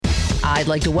I'd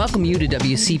like to welcome you to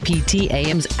WCPT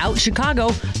AM's Out Chicago.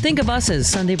 Think of us as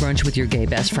Sunday brunch with your gay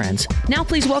best friends. Now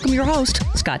please welcome your host,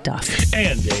 Scott Duff.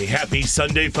 And a happy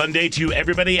Sunday fun day to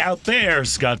everybody out there.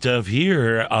 Scott Duff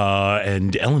here.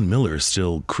 And Ellen Miller is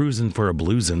still cruising for a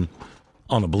bluesin'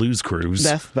 on a blues cruise.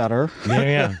 That's better.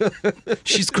 Yeah.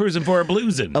 She's cruising for a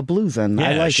bluesin'. A bluesin'. Yeah,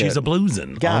 I like she's it. a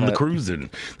bluesin' Got on the it. cruisin'.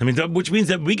 I mean, which means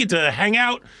that we get to hang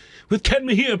out with Ken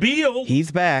Mejia Beal.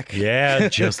 He's back. Yeah,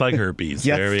 just like herpes.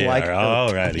 Just there we like are.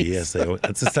 herpes. Alrighty, yes.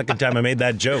 That's the second time I made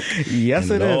that joke. Yes,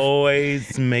 and it is.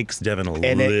 always makes Devin a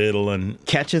little.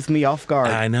 Catches me off guard.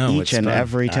 I know. Each it's and fun.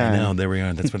 every time. I know. There we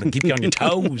are. That's what I keep you on your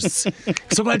toes.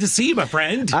 So glad to see you, my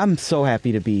friend. I'm so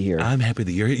happy to be here. I'm happy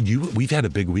that you're here. We've had a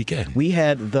big weekend. We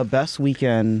had the best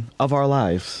weekend of our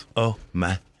lives. Oh,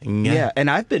 my. Yeah, and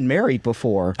I've been married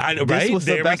before. I know, this right? was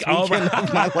the best weekend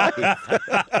of my life.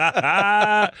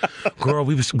 Girl,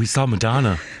 we saw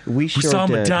Madonna. We saw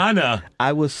did. Madonna.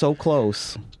 I was so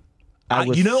close. I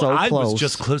was I close. was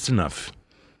just close enough.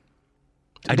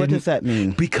 What does that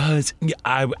mean? Because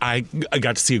I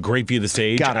got to see a great view of the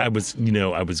stage. Got it. I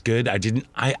was good. I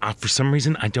for some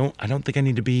reason I don't think I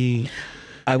need to be.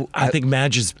 I think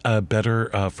Madge is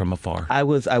better from afar. I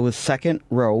was second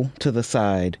row to the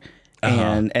side.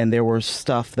 And there was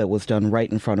stuff that was done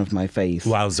right in front of my face.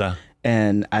 Wowza.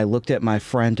 And I looked at my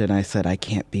friend and I said, I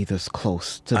can't be this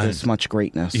close to this much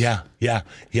greatness. Yeah.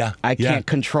 I can't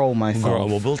control myself. Girl,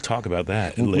 well, we'll talk about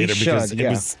that later because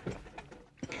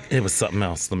it was something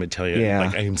else, let me tell you. Yeah.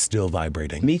 Like, I am still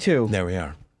vibrating. Me too. There we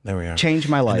are. Changed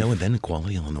my life. I know, and then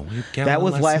Equality, Illinois. That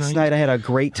was last night. I had a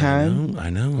great time.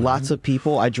 I know. Lots of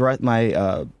people. I dressed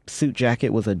my suit jacket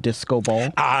was a disco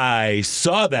ball. I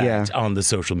saw that on the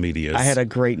social medias. I had a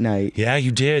great night. Yeah,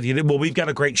 you did. Well, we've got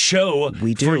a great show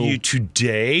for you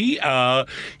today.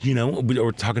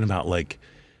 We're talking about like.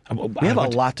 We have a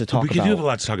lot to talk about. We do have a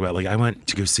lot to talk about. Like, I went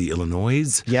to go see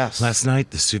Illinois last night,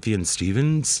 the Sufjan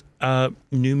Stevens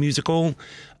new musical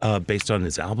based on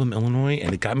his album Illinois,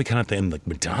 and it got me kind of thinking like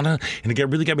Madonna, and it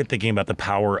really got me thinking about the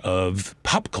power of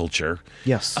pop culture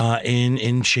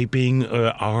in shaping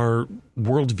our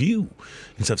worldview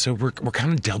and stuff. So we're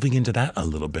kind of delving into that a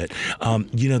little bit.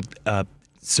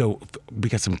 So we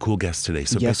got some cool guests today.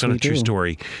 So based on a true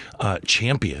story,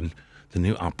 Champion, the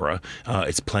new opera,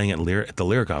 it's playing at the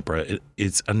Lyric Opera.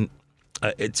 It's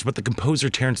what the composer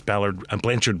Terrence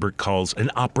Blanchard calls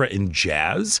an opera in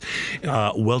jazz.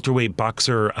 Welterweight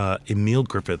boxer Emil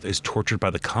Griffith is tortured by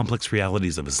the complex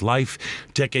realities of his life,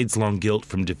 decades-long guilt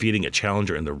from defeating a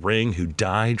challenger in the ring who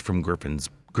died from Griffith's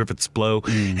blow,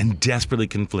 and desperately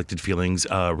conflicted feelings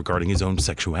regarding his own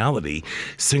sexuality.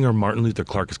 Singer Martin Luther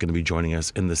Clark is going to be joining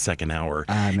us in the second hour.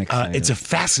 I'm excited. It's a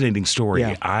fascinating story.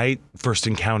 Yeah. I first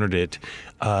encountered it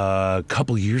a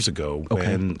couple years ago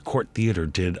when Court Theater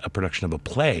did a production of a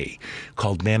play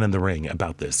called Man in the Ring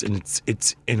about this, and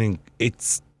the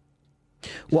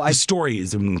story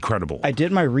is incredible. I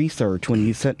did my research when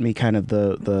you sent me kind of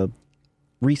the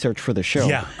research for the show.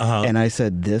 And I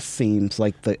said, this seems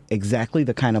like exactly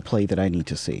the kind of play that I need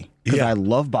to see. Because I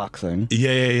love boxing.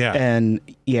 Yeah. And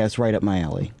it's right up my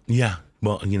alley. Yeah.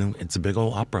 Well, it's a big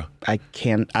old opera. I'm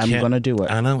going to do it.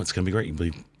 I know. It's going to be great.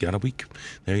 We've got a week.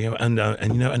 There you go.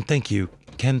 And thank you,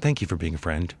 Ken. Thank you for being a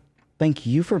friend. Thank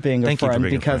you for being a friend,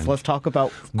 because let's talk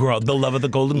about... Girl, the love of the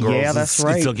Golden Girls. Yeah, that's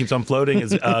right. It still keeps on floating.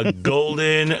 As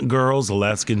Golden Girls, the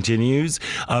last continues,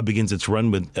 begins its run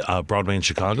with Broadway in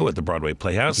Chicago at the Broadway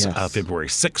Playhouse, February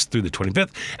 6th through the 25th.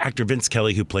 Actor Vince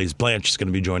Kelley, who plays Blanche, is going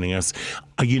to be joining us.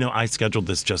 I scheduled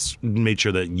this, just made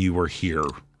sure that you were here.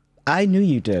 I knew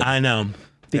you did. I know.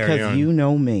 Because you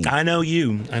know me. I know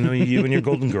you. I know you and your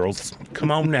Golden Girls.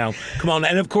 Come on now. Come on.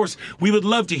 And, of course, we would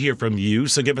love to hear from you.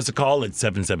 So give us a call at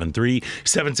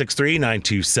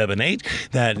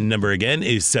 773-763-9278. That number again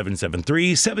is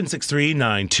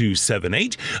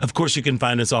 773-763-9278. Of course, you can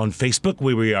find us on Facebook,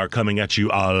 where we are coming at you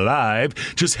live.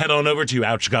 Just head on over to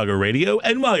Out Chicago Radio.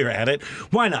 And while you're at it,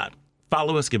 why not?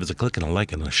 Follow us, give us a click and a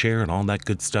like and a share and all that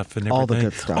good stuff and everything. All the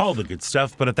good stuff. All the good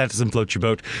stuff. But if that doesn't float your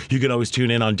boat, you can always tune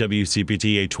in on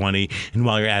WCPT 820. And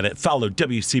while you're at it, follow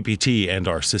WCPT and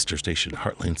our sister station,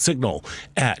 Heartland Signal,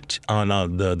 on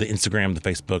the Instagram, the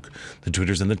Facebook, the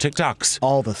Twitters, and the TikToks.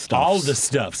 All the stuff. All the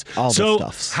stuffs.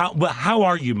 How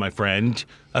are you, my friend,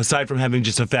 aside from having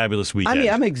just a fabulous weekend? I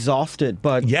mean, I'm exhausted,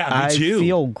 but me too. I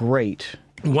feel great.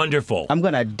 Wonderful. I'm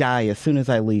going to die as soon as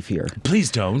I leave here. Please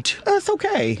don't. That's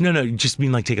okay. No, you just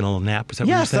mean like taking a little nap? Is that what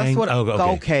you're saying? Yes, that's what...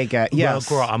 Okay, guys.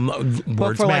 Yes. Well, girl,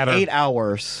 words for matter. like 8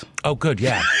 hours. Oh, good,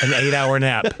 yeah. An 8-hour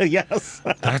nap. Yes.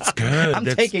 That's good. I'm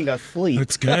taking a sleep.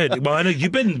 That's good. Well, I know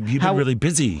you've been really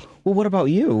busy. Well, what about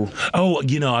you? Oh,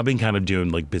 I've been kind of doing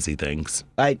like busy things.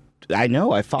 I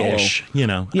know, I follow. Ish, you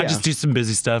know. Yeah. I just do some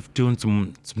busy stuff, doing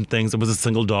some things. I was a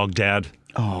single dog dad.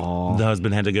 Oh. The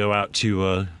husband had to go out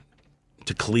to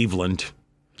Cleveland.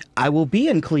 I will be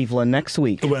in Cleveland next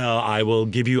week. Well, I will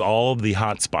give you all the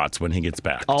hot spots when he gets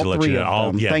back. All to let three you know.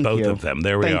 of them. Yeah, Thank both you. of them.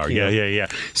 There we Thank are. you. Yeah.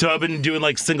 So I've been doing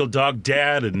like single dog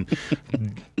dad and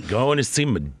going to see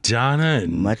Madonna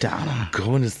and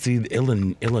going to see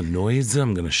Illinois.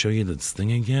 I'm going to show you this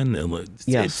thing again.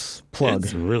 Plug.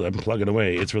 It's really, I'm plugging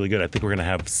away. It's really good. I think we're going to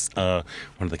have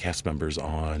one of the cast members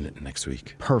on next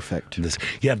week. Perfect. This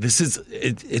is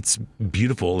it's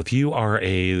beautiful. If you are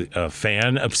a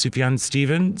fan of Sufjan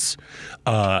Stevens,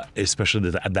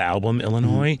 especially the album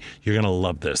Illinois, you're going to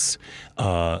love this.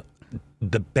 The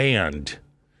band,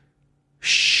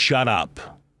 shut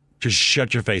up. Just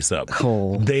shut your face up.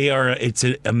 Cool. It's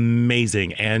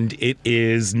amazing. And it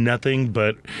is nothing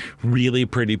but really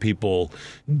pretty people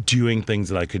doing things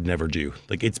that I could never do.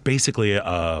 Like, it's basically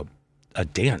a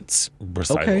dance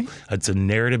recital. Okay. It's a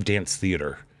narrative dance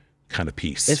theater kind of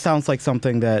piece. It sounds like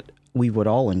something that we would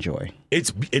all enjoy. It's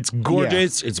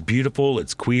gorgeous. Yeah. It's beautiful.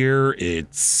 It's queer.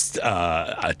 It's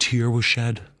a tear was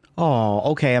shed.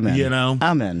 Oh, okay, I'm in. You know,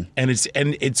 I'm in. And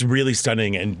it's really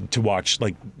stunning and to watch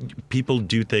like people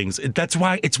do things. It's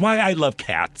why I love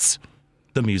Cats,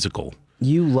 the musical.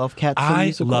 You love Cats the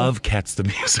musical? I love Cats the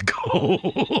musical.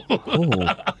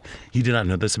 Oh. You did not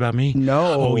know this about me?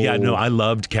 No. Oh yeah, no, I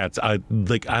loved Cats. I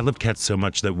loved Cats so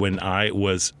much that when I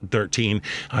was 13,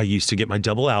 I used to get my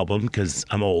double album because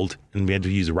I'm old and we had to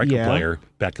use a record player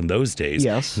back in those days.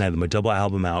 Yes. And I had my double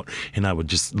album out and I would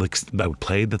just I would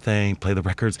play the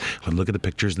records, I would look at the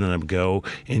pictures, and then I would go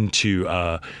into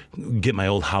get my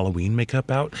old Halloween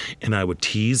makeup out and I would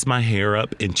tease my hair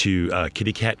up into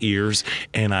kitty cat ears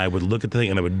and I would look at the thing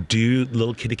and I would do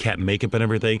little kitty cat makeup and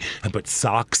everything. I put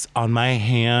socks on my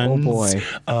hands. Oh boy.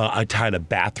 I tied a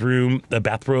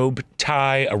bathrobe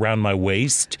tie around my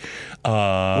waist,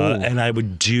 and I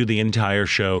would do the entire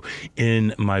show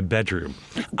in my bedroom.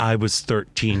 I was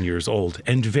 13 years old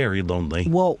and very lonely.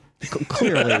 Well,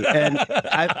 clearly, and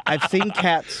I've seen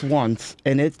Cats once,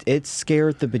 and it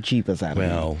scared the bejeebus out of me.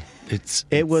 Well,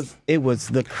 it was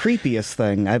the creepiest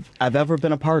thing I've ever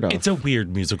been a part of. It's a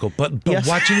weird musical, but yes.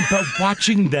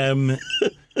 watching them.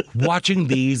 Watching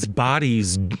these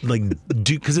bodies like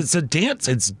do, because it's a dance,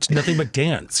 it's nothing but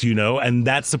dance, you know, and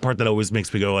that's the part that always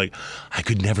makes me go like, I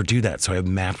could never do that, so I have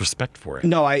mad respect for it.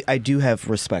 No, I do have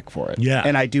respect for it, yeah,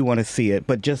 and I do want to see it,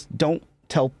 but just don't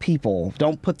tell people,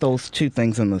 don't put those two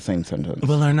things in the same sentence.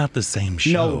 Well, they're not the same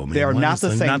show. No, they are not the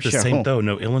same show. Not the same though.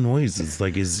 No, Illinois is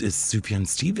Sufjan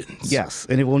Stevens. Yes,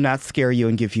 and it will not scare you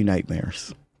and give you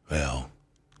nightmares. Well,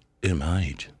 it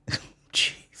might.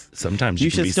 Jeez. Sometimes you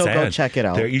can should be still sad. go check it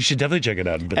out. You should definitely check it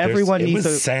out. But everyone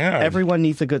needs sad. Everyone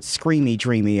needs a good screamy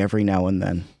dreamy every now and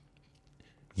then.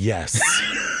 Yes.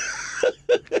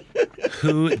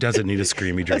 Who doesn't need a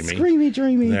screamy dreamy? A screamy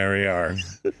dreamy. There we are.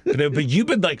 But you've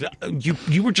been like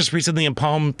you were just recently in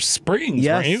Palm Springs,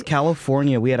 yes, weren't you?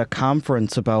 California. We had a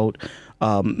conference about.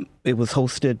 It was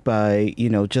hosted by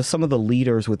just some of the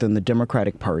leaders within the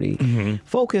Democratic Party,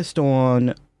 focused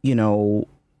on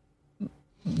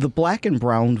the black and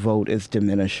brown vote is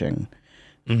diminishing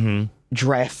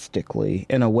drastically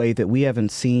in a way that we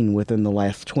haven't seen within the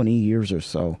last 20 years or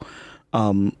so.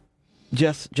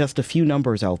 Just a few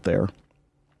numbers out there.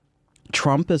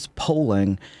 Trump is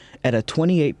polling at a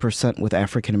 28% with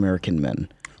African American men,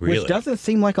 which doesn't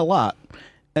seem like a lot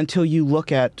until you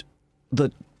look at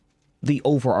the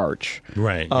overarch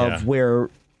of where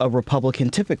a Republican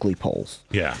typically polls.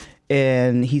 Yeah.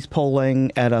 And he's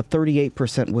polling at a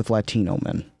 38% with Latino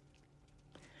men.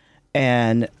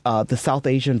 And the South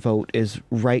Asian vote is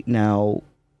right now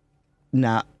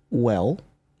not well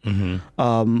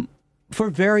for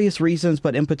various reasons,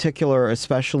 but in particular,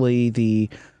 especially the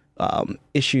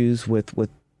issues with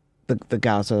the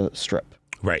Gaza Strip.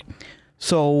 Right.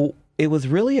 So it was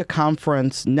really a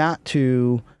conference not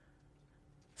to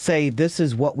say this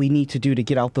is what we need to do to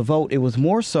get out the vote. It was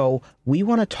more so we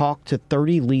want to talk to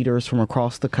 30 leaders from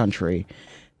across the country.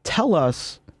 Tell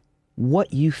us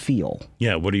what you feel.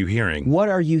 Yeah, what are you hearing? What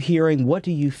are you hearing? What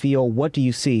do you feel? What do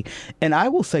you see? And I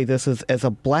will say this as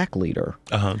a black leader.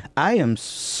 I am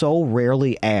so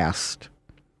rarely asked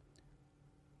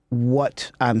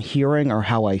what I'm hearing or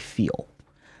how I feel.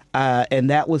 And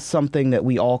that was something that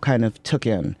we all kind of took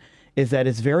in, is that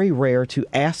it's very rare to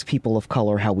ask people of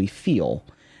color how we feel.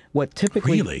 What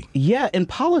typically, really? Yeah, in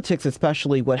politics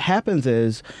especially, what happens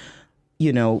is,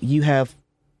 you have,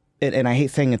 and I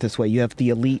hate saying it this way, you have the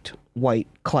elite white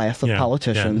class of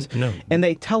politicians, and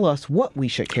they tell us what we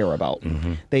should care about.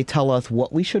 They tell us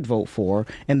what we should vote for,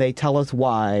 and they tell us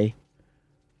why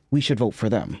we should vote for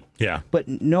them. Yeah. But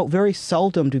no, very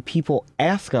seldom do people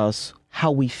ask us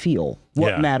how we feel,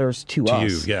 what matters to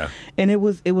us. You, yeah. And it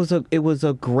was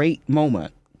a great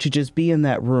moment to just be in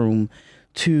that room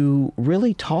to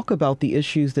really talk about the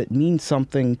issues that mean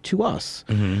something to us.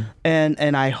 Mm-hmm.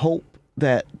 And I hope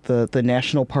that the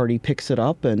National Party picks it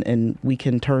up and we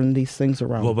can turn these things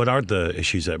around. Well, what are the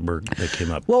issues that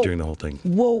came up during the whole thing?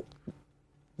 Well,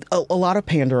 a lot of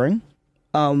pandering.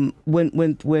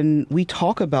 When we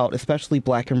talk about especially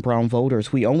black and brown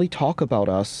voters, we only talk about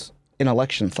us in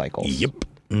election cycles. Yep.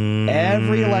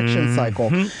 Every election cycle.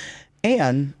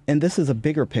 And this is a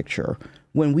bigger picture.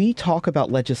 When we talk about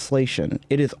legislation,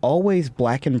 it is always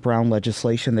black and brown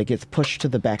legislation that gets pushed to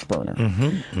the back burner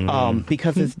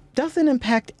because it doesn't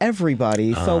impact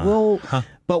everybody.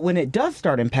 But when it does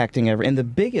start impacting and the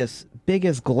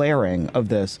biggest glaring of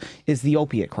this is the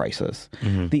opiate crisis.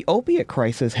 Mm-hmm. The opiate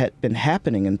crisis had been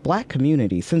happening in black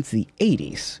communities since the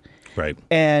 80s. Right.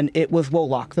 And it was,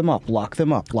 lock them up.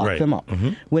 Mm-hmm.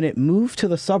 When it moved to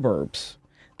the suburbs,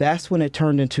 that's when it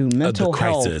turned into mental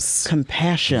health,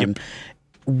 compassion. Yep.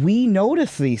 We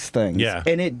notice these things,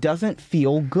 and it doesn't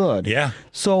feel good. Yeah.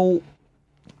 So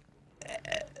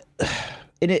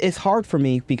it's hard for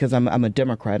me because I'm a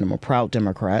Democrat. I'm a proud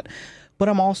Democrat, but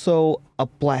I'm also a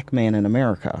black man in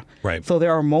America. Right. So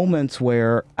there are moments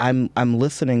where I'm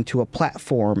listening to a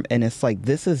platform, and it's like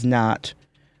this is not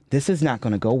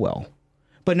going to go well.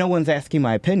 But no one's asking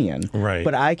my opinion. Right.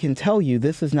 But I can tell you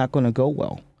this is not going to go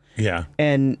well. Yeah.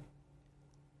 And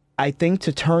I think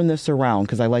to turn this around,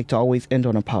 because I like to always end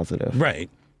on a positive.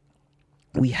 Right.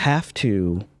 We have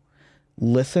to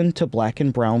listen to black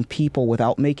and brown people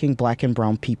without making black and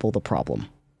brown people the problem.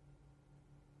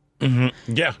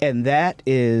 Mm-hmm. Yeah. And that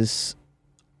is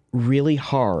really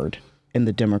hard in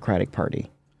the Democratic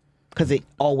Party because it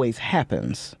always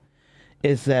happens,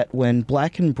 is that when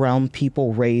black and brown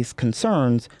people raise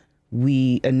concerns,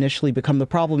 we initially become the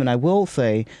problem. And I will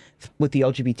say, with the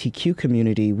LGBTQ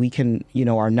community, we can,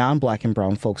 our non-black and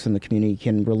brown folks in the community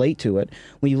can relate to it.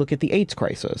 When you look at the AIDS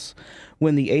crisis,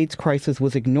 when the AIDS crisis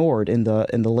was ignored in the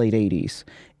late 80s,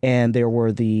 and there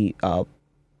were the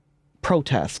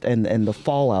protests and the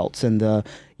fallouts and the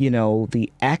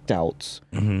act-outs,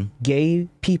 gay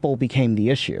people became the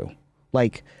issue.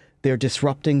 Like, they're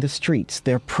disrupting the streets.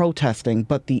 They're protesting.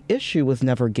 But the issue was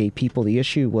never gay people. The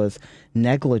issue was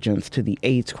negligence to the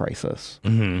AIDS crisis.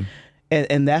 Mm-hmm.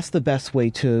 And that's the best way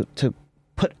to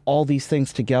put all these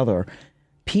things together.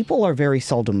 People are very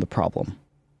seldom the problem.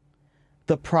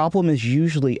 The problem is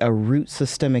usually a root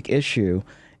systemic issue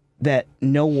that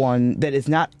is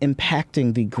not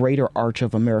impacting the greater arch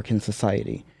of American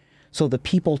society. So the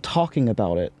people talking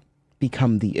about it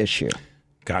become the issue.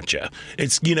 Gotcha.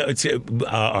 It's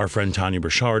our friend Tanya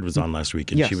Burchard was on last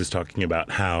week, and she was talking about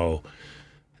how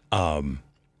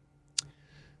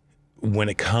when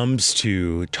it comes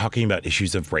to talking about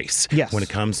issues of race, when it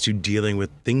comes to dealing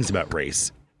with things about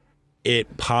race,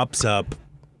 it pops up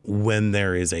when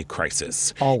there is a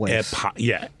crisis. Always.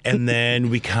 And then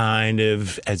we kind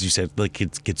of, as you said, like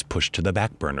it gets pushed to the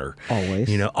back burner. Always.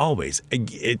 Always.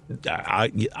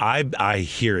 I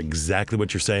hear exactly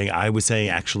what you're saying. I was saying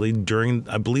actually during,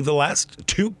 I believe, the last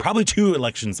two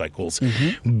election cycles,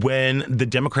 when the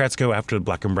Democrats go after the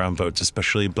black and brown votes,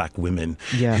 especially black women,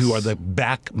 who are the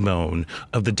backbone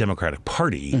of the Democratic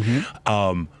Party,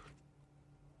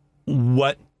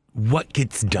 what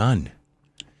gets done?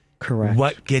 Correct.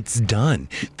 What gets done?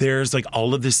 There's like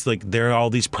all of this, like there are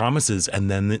all these promises, and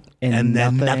then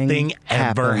nothing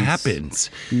ever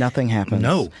happens. Nothing happens.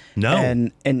 No.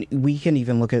 And we can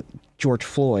even look at George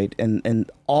Floyd and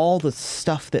all the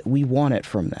stuff that we wanted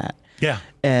from that. Yeah.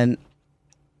 And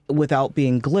without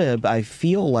being glib, I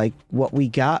feel like what we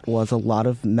got was a lot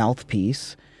of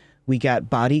mouthpiece. We got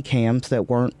body cams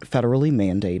that weren't federally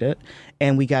mandated,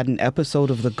 and we got an episode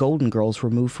of The Golden Girls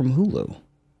removed from Hulu.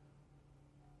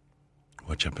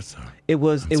 Which episode? It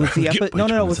was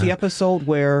the episode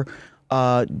where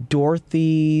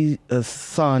Dorothy's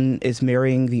son is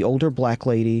marrying the older black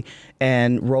lady,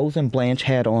 and Rose and Blanche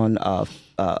had on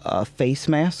a face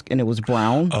mask, and it was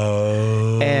brown.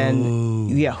 Oh.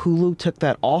 And Hulu took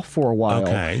that off for a while.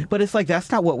 Okay. But it's like,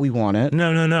 that's not what we wanted.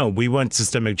 No. We want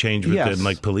systemic change within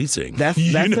like policing. That's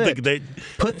it.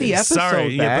 Put the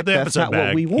episode back. Put the episode that's not back.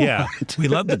 what we want. Yeah. We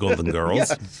love the Golden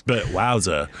Girls, but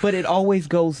wowza. But it always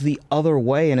goes the other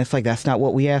way, and it's like, that's not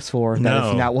what we asked for. That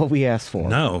is not what we asked for.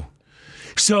 No.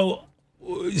 So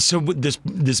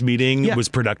this meeting was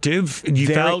productive. You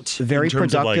felt very in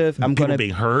terms productive. Of like people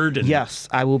being heard. Yes,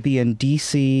 I will be in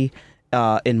D.C.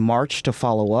 In March to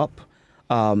follow up.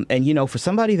 And, for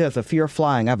somebody that's a fear of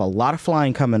flying, I have a lot of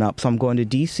flying coming up. So I'm going to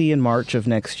D.C. in March of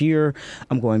next year.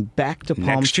 I'm going back to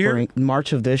Palm Springs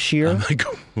March of this year.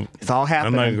 It's all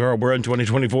happening. I'm like, girl, we're in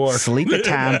 2024. Sleep at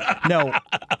time. No,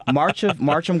 March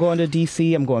I'm going to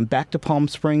D.C. I'm going back to Palm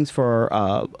Springs for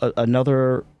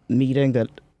another meeting that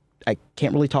I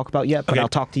can't really talk about yet, but I'll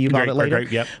talk to you about it later.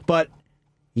 Great, yep. But,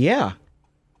 yeah,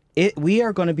 we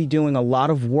are going to be doing a lot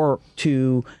of work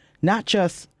to not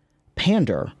just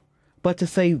pander, but to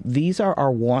say these are our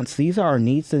wants, these are our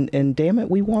needs, and damn it,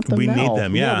 we want them now. We need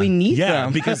them, yeah. We need them. Yeah,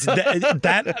 because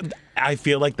that I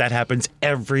feel like that happens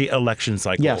every election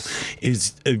cycle. Yes.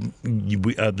 Is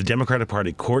the Democratic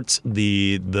Party courts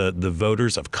the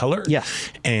voters of color.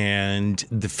 Yes. And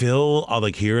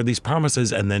here are these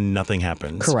promises, and then nothing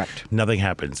happens. Correct. Nothing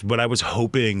happens. But I was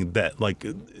hoping that,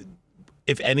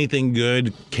 if anything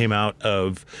good came out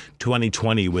of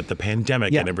 2020 with the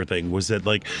pandemic and everything, was that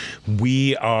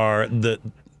we are the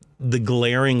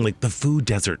glaring, the food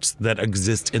deserts that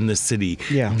exist in the city,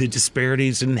 the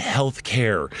disparities in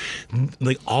healthcare,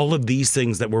 all of these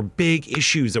things that were big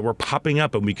issues that were popping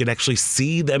up, and we could actually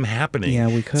see them happening. Yeah,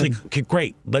 we could. It's okay,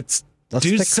 great. Let's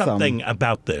do something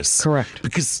about this. Correct.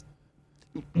 Because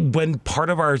when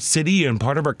part of our city and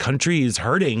part of our country is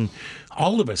hurting,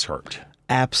 all of us hurt.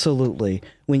 Absolutely.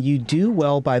 When you do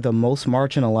well by the most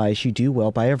marginalized, you do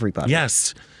well by everybody.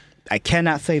 Yes. I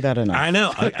cannot say that enough. I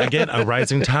know. Again, a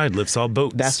rising tide lifts all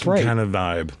boats. That's right. Kind of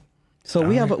vibe. So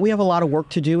we have a lot of work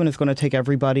to do, and it's going to take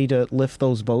everybody to lift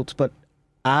those boats, but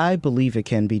I believe it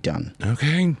can be done.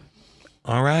 Okay.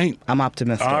 All right. I'm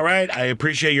optimistic. All right. I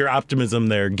appreciate your optimism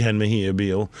there, Ken Mejia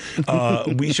Beal.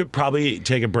 We should probably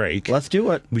take a break. Let's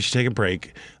do it. We should take a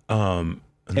break. And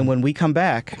when we come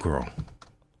back... Girl.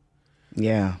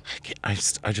 Yeah. I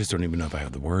just don't even know if I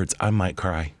have the words. I might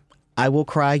cry. I will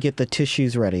cry. Get the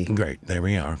tissues ready. Great. There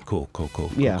we are. Cool.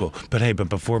 Yeah. Cool. But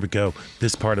before we go,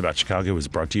 this part about Chicago was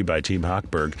brought to you by Team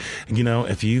Hochberg.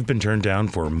 If you've been turned down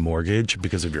for a mortgage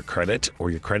because of your credit,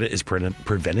 or your credit is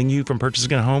preventing you from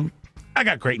purchasing a home, I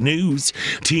got great news.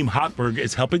 Team Hochberg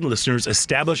is helping listeners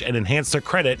establish and enhance their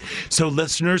credit so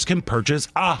listeners can purchase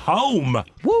a home.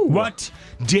 Woo. What?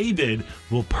 David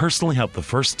will personally help the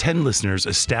first 10 listeners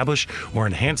establish or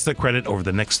enhance their credit over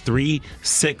the next 3,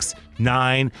 6,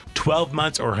 9, 12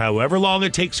 months, or however long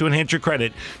it takes to enhance your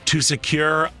credit to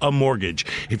secure a mortgage.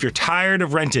 If you're tired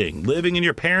of renting, living in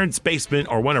your parents' basement,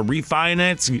 or want to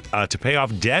refinance to pay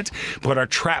off debt, but are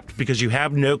trapped because you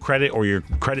have no credit or you're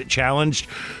credit challenged,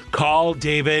 call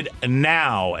David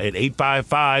now at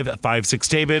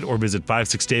 855-56-DAVID or visit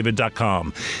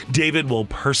 56david.com. David will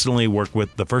personally work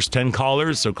with the first 10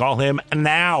 callers, so call him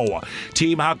now.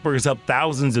 Team Hochberg has helped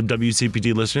thousands of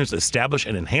WCPT listeners establish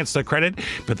and enhance their credit,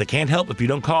 but they can't help if you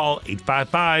don't call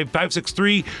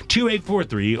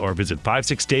 855-563-2843 or visit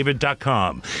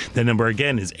 56david.com. The number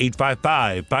again is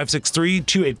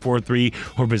 855-563-2843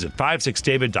 or visit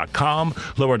 56david.com,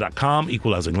 lower.com,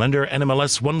 equal housing lender,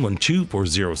 NMLS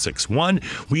 1124061.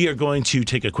 We are going to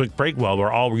take a quick break while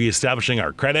we're all reestablishing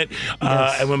our credit.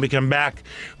 And when we come back,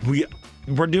 we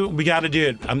got to do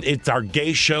it. It's our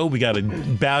gay show. We got to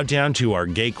bow down to our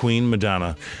gay queen,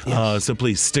 Madonna. Yes. So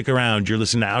please stick around. You're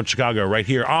listening to Out Chicago right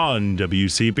here on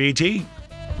WCPT.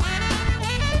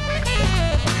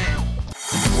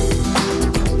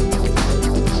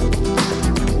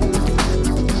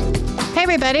 Hey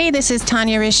everybody, this is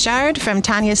Tanya Richard from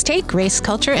Tanya's Take, Race,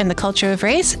 Culture, and the Culture of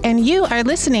Race, and you are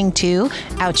listening to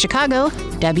Out Chicago,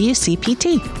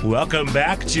 WCPT. Welcome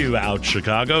back to Out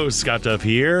Chicago. Scott Duff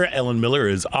here. Ellen Miller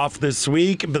is off this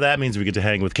week, but that means we get to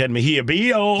hang with Ken Mejia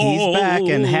Beal. He's back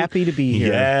and happy to be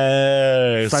here.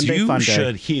 Yes. Sunday, you fun day.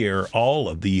 should hear all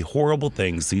of the horrible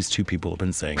things these two people have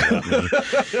been saying about me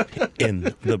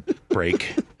in the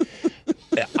break.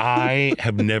 I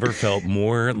have never felt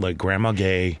more like Grandma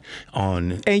Gay on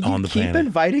the planet. And you keep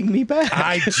inviting me back.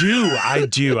 I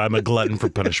do. I'm a glutton for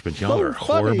punishment. Y'all are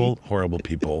horrible, horrible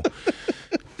people.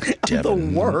 Devin, the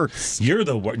worst. You're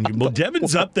the worst. Well,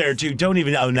 Devin's up there too. Don't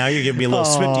even. Oh, now you're giving me a little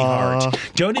Swifty heart.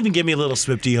 Don't even give me a little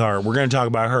Swifty heart. We're going to talk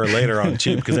about her later on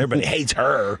too, because everybody hates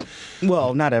her.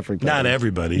 Well, not everybody. Not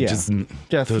everybody. Yeah. Just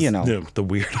those, the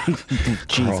weird.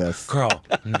 Jesus. Girl.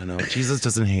 No. Jesus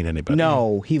doesn't hate anybody.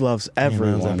 No, he loves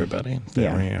everyone. He loves everybody.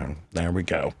 There we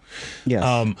go.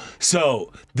 Yes.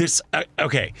 So this.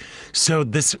 Okay. So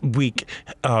this week,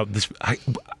 I'm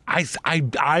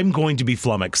going to be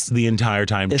flummoxed the entire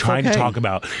time trying to talk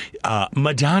about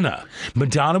Madonna.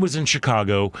 Madonna was in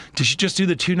Chicago. Did she just do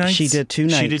the 2 nights? She did 2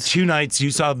 nights. She did 2 nights.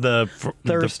 You saw the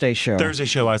Thursday show. Thursday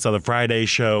show. I saw the Friday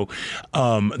show.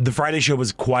 The Friday show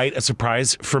was quite a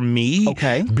surprise for me.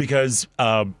 Okay. Because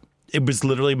it was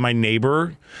literally my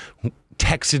neighbor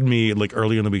texted me like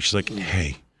earlier in the week. She's like,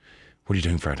 hey, what are you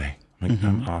doing Friday? I'm like,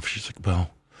 I'm off. She's like,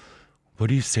 well, what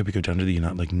do you say we go down to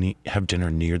the have dinner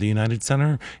near the United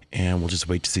Center, and we'll just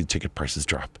wait to see the ticket prices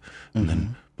drop, and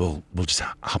then we'll just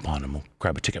hop on and we'll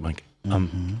grab a ticket. I'm like,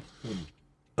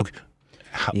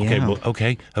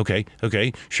 okay,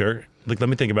 okay, sure. Like, let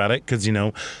me think about it, because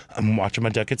I'm watching my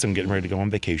ducats. I'm getting ready to go on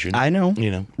vacation. I know,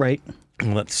 right?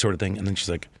 And that sort of thing. And then she's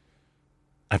like,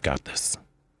 I've got this.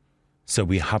 So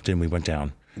we hopped in. We went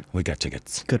down. We got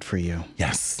tickets. Good for you.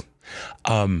 Yes.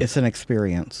 It's an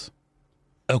experience.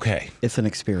 Okay. It's an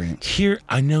experience. Here,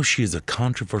 I know she is a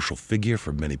controversial figure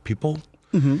for many people.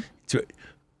 So,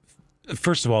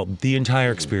 first of all, the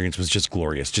entire experience was just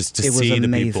glorious, just to see the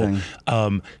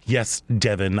people. Yes,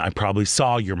 Devin, I probably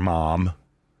saw your mom.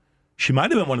 She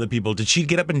might have been one of the people. Did she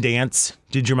get up and dance?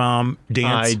 Did your mom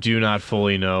dance? I do not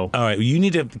fully know. All right, you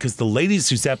need to, because the ladies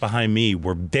who sat behind me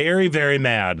were very, very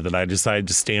mad that I decided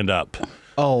to stand up.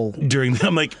 Oh,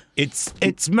 I'm like,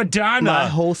 it's Madonna. My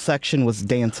whole section was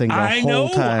dancing the whole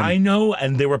time. I know,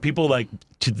 and there were people like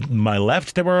to my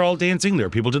left that were all dancing. There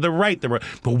were people to the right that were,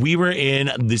 but we were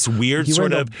in this weird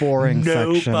sort of boring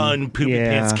no section. fun poopy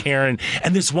pants Karen.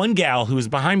 And this one gal who was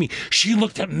behind me, she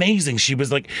looked amazing. She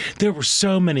was like, there were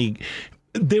so many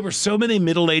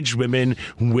middle-aged women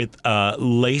with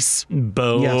lace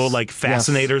bow,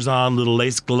 fascinators on, little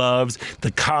lace gloves.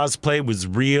 The cosplay was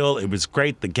real. It was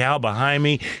great. The gal behind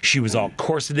me, she was all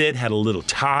corseted, had a little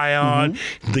tie on,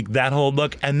 that whole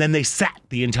look. And then they sat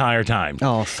the entire time.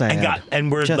 Oh, sad.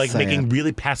 And we're Just making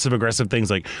really passive-aggressive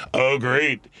things like, oh,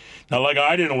 great. Not like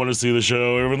I didn't want to see the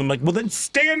show. Everyone like, well, then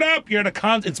stand up. You're at a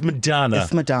concert. It's Madonna.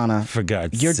 It's Madonna. For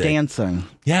God's You're sake. dancing.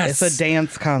 Yes. It's a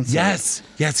dance concert. Yes.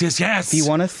 If you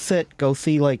want to sit, go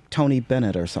see like Tony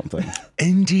Bennett or something.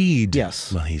 Indeed.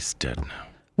 Yes. Well, he's dead now.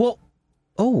 Well,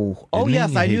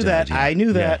 yes, I knew that. I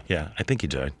knew that. Yeah, I think he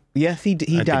died. Yes, he died.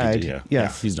 Think he did, yeah.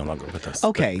 Yes. Yeah, he's no longer with us.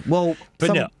 Okay, well,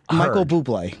 Michael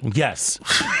Bublé. Yes.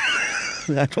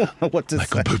 I don't know what to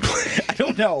Michael say. Bublé. I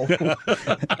don't know.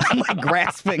 I'm like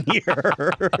grasping here.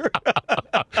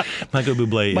 Michael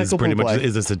Bublé is pretty much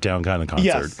a sit-down kind of concert.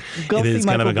 Yes. Go it see is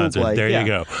kind Michael of a concert. Bublé. There Yeah. you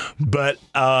go. But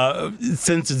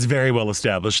since it's very well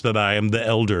established that I am the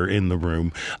elder in the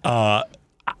room, I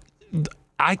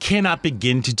cannot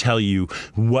begin to tell you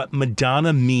what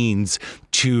Madonna means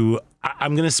to.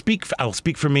 I'll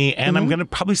speak for me, and I'm going to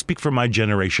probably speak for my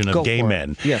generation of gay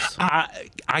men. Yes.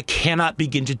 I cannot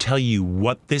begin to tell you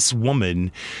what this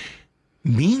woman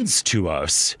means to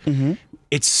us.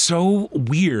 It's so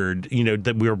weird,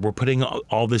 that we're putting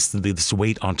all this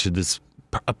weight onto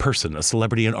a person, a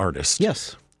celebrity, an artist.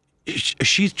 Yes.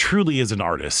 She truly is an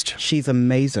artist. She's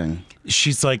amazing.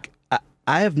 She's like,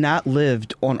 I have not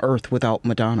lived on Earth without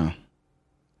Madonna.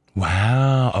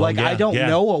 Wow. I don't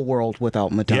know a world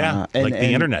without Madonna. Yeah, the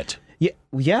internet. Yeah,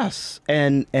 yes.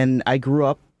 And I grew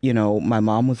up, my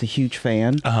mom was a huge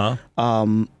fan.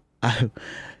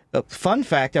 Fun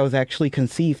fact, I was actually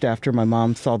conceived after my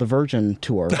mom saw the Virgin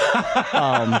tour.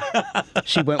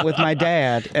 She went with my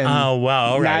dad. And oh,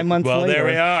 wow. All right. 9 months later, well, there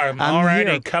we are. All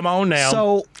righty. Come on now.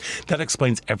 So that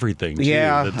explains everything, too.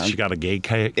 Yeah. That she got a gay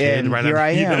kid and right here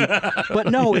after. I am. But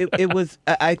no, it was,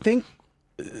 I think...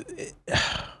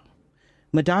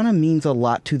 Madonna means a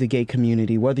lot to the gay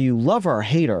community, whether you love her or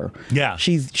hate her. Yeah.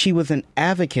 She was an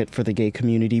advocate for the gay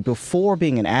community before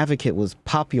being an advocate was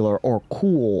popular or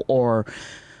cool or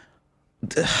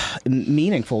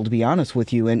meaningful, to be honest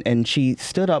with you. And she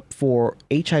stood up for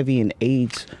HIV and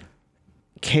AIDS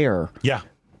care. Yeah.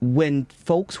 When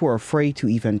folks were afraid to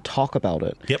even talk about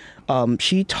it. Yep.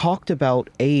 She talked about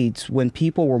AIDS when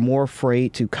people were more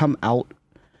afraid to come out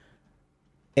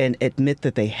and admit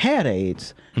that they had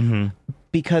AIDS.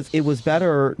 Because it was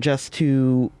better just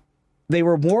they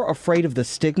were more afraid of the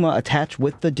stigma attached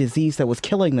with the disease that was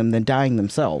killing them than dying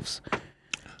themselves.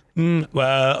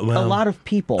 Well, a lot of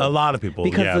people.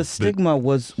 Because the stigma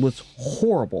was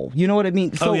horrible. You know what I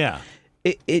mean? So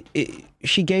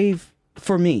she gave,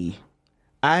 for me,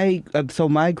 so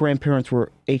my grandparents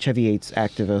were HIV/AIDS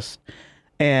activists,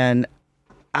 and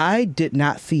I did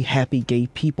not see happy gay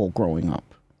people growing up.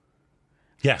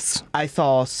 Yes. I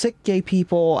saw sick gay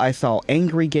people. I saw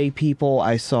angry gay people.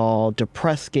 I saw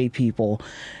depressed gay people.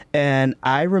 And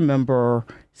I remember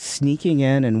sneaking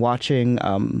in and watching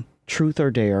Truth or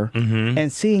Dare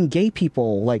and seeing gay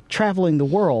people like traveling the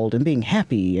world and being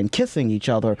happy and kissing each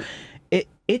other.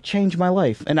 It changed my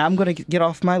life. And I'm going to get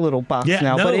off my little box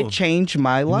now, but it changed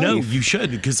my life. No, you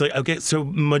should. Because, so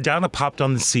Madonna popped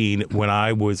on the scene when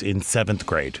I was in 7th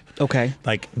grade. Okay.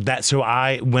 Like that. So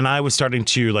when I was starting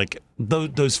to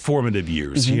those formative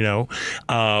years, you know.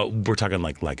 We're talking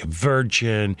like a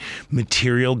Virgin,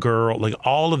 Material Girl, like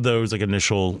all of those like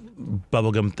initial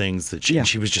bubblegum things that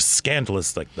she was just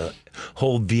scandalous, like the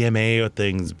whole VMA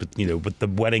things, but you know, with the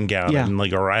wedding gown and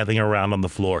like writhing around on the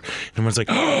floor. And everyone's like,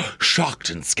 oh, shocked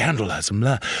and scandalized.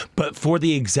 Blah. But for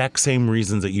the exact same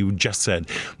reasons that you just said,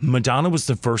 Madonna was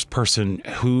the first person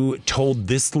who told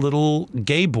this little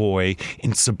gay boy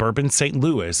in suburban St.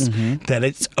 Louis that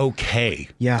it's okay.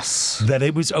 Yes. That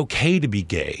it was okay to be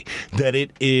gay. That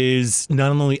it is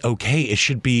not only okay, it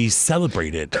should be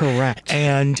celebrated. Correct.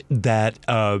 And that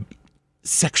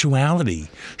sexuality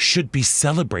should be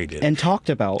celebrated. And talked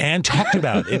about.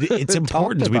 It's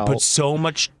important. We put so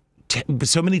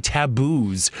many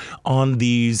taboos on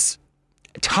these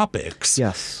topics.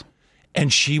 Yes.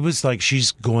 And she was like,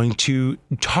 she's going to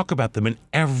talk about them. And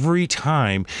every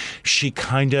time she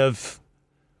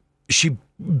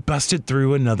busted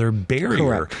through another barrier.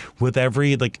 Correct. With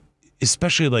every, like,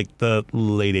 especially like the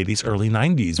late 80s, early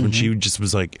 90s, when she just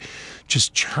was like,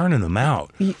 just churning them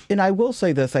out. And I will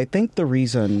say this, I think the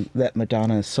reason that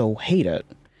Madonna is so hated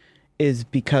is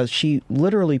because she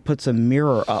literally puts a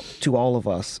mirror up to all of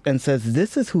us and says,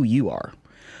 this is who you are.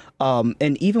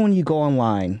 And even when you go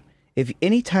online, if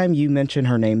anytime you mention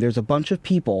her name, there's a bunch of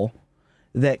people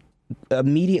that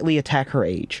immediately attack her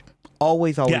age.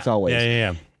 Always.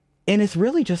 Yeah. And it's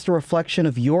really just a reflection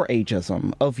of your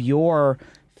ageism, of your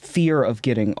fear of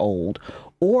getting old,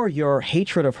 or your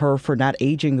hatred of her for not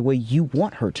aging the way you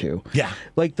want her to. Yeah.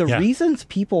 Like the reasons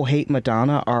people hate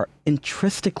Madonna are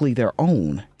intrinsically their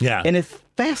own. Yeah. And it's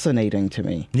fascinating to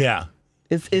me. Yeah.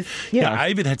 It's I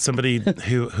even had somebody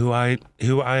who I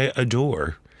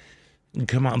adore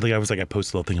come on, like I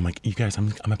posted a little thing. I'm like, you guys,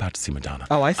 I'm about to see Madonna.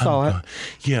 Oh, I saw it.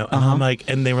 And I'm like,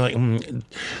 and they were like,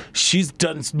 she's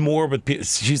done more with people.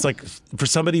 She's like, for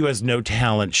somebody who has no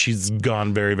talent, she's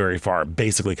gone very, very far.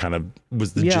 Basically, kind of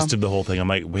was the gist of the whole thing. I'm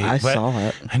like, wait, I what? saw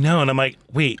it. I know, and I'm like,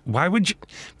 wait, why would you?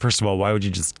 First of all, why would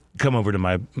you just come over to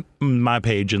my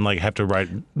page and like have to write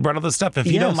all the stuff? If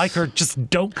you don't like her, just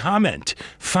don't comment.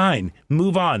 Fine,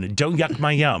 move on. Don't yuck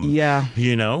my yum. Yeah,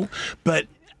 you know, but.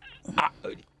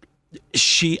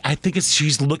 She had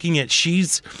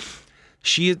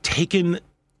taken,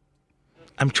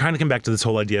 I'm trying to come back to this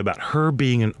whole idea about her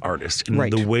being an artist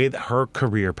and the way that her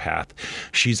career path,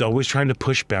 she's always trying to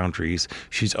push boundaries.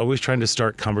 She's always trying to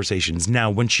start conversations. Now,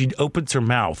 when she opens her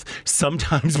mouth,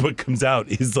 sometimes what comes out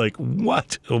is like,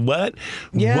 what?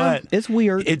 Yeah, what? It's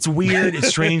weird. It's weird. It's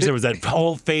strange. There was that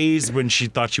whole phase when she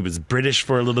thought she was British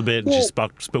for a little bit. And she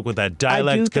spoke with that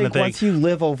dialect kind of thing. Once you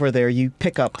live over there, you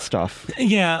pick up stuff.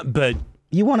 Yeah, but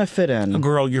you want to fit in.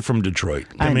 Girl, you're from Detroit.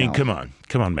 I mean, come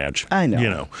on, Madge. I know. You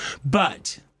know,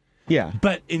 but yeah.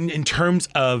 But in terms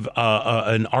of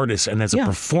an artist and as a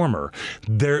performer,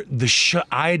 the show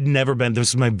I had never been.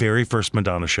 This was my very first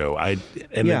Madonna show.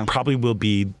 It probably will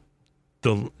be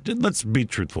let's be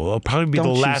truthful. It'll probably be the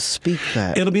last. Speak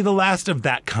that. It'll be the last of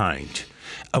that kind.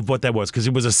 Of what that was, because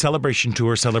it was a celebration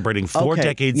tour celebrating 4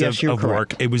 decades of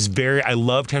work. It was I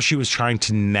loved how she was trying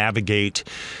to navigate.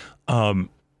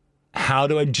 How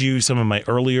do I do some of my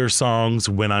earlier songs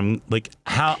when I'm like,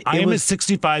 I am a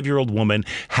 65-year-old woman.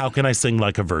 How can I sing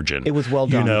like a virgin? It was well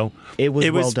done. You know, it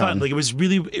was well fun. done. Like it was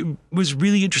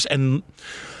really interesting,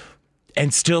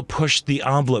 and still push the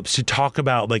envelopes to talk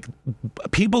about like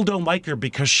people don't like her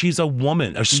because she's a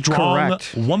woman, a strong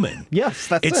woman. Yes,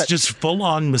 that's it. It's just full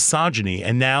on misogyny.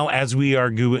 And now as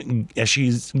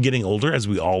she's getting older, as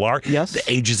we all are, the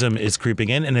ageism is creeping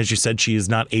in. And as you said, she is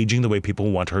not aging the way people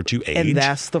want her to age. And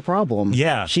that's the problem.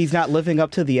 Yeah. She's not living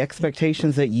up to the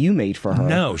expectations that you made for her.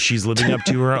 No, she's living up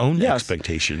to her own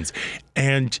expectations.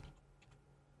 And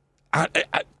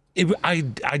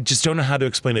I just don't know how to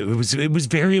explain it. It was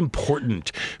very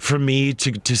important for me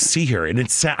to see her, and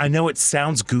I know it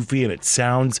sounds goofy and it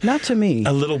sounds not to me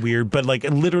a little weird, but like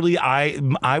literally,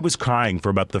 I was crying for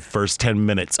about the first 10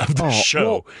 minutes of the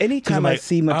show. Well, anytime I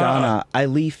see Madonna, I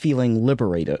leave feeling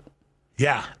liberated.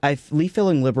 Yeah, I leave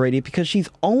feeling liberated because she's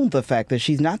owned the fact that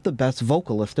she's not the best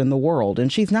vocalist in the world,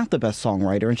 and she's not the best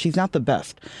songwriter, and she's not the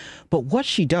best. But what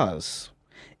she does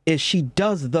is she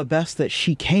does the best that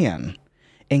she can.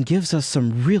 And gives us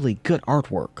some really good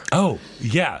artwork. Oh,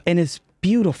 yeah. And it's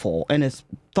beautiful, and it's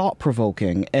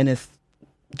thought-provoking, and it's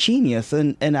genius,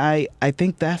 and I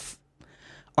think that's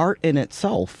art in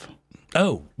itself.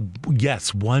 Oh,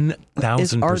 yes, 1,000%.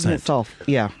 It's art in itself,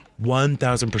 yeah.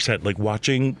 1,000%. Like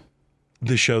watching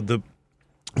the show,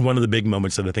 one of the big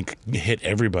moments that I think hit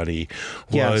everybody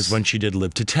was when she did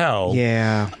Live to Tell.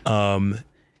 Yeah.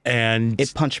 And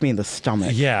it punched me in the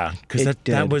stomach. Yeah, because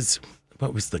that was,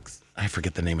 what was I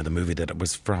forget the name of the movie that it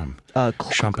was from. At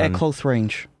Close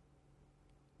Range.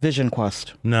 Vision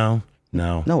Quest. No.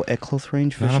 At close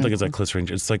range vision. I don't think it's at close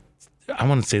range. It's like, I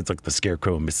want to say it's like the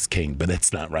Scarecrow and Mrs. King, but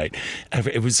that's not right.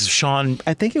 It was Sean.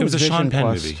 I think it was a Vision Sean Penn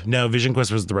Quest. movie. No, Vision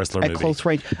Quest was the wrestler movie. At close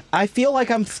range. I feel like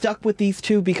I'm stuck with these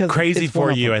two because Crazy it's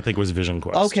for You, I think, was Vision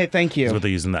Quest. Okay, thank you. That's what they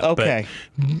use in that. Okay.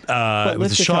 But it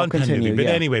was a Sean Penn movie. But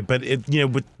yeah. anyway, but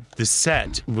with the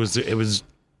set was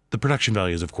the production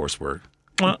values, of course, were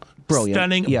brilliant.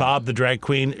 Stunning. Yeah. Bob the drag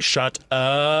queen, shut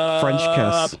up. French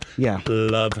kiss. Yeah.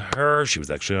 Love her. She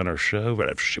was actually on our show right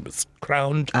after she was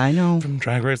crowned. I know. From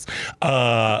Drag Race.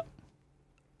 But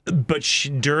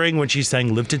during when she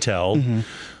sang Live to Tell,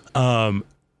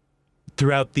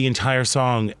 throughout the entire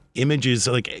song, images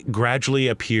like gradually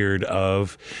appeared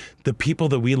of the people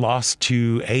that we lost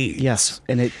to AIDS. Yes,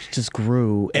 and it just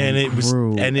grew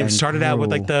it started out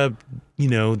with like the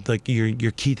like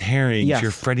your Keith Harings, yes. your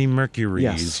Freddie Mercurys,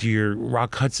 yes. your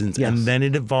Rock Hudsons, yes. and then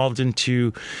it evolved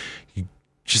into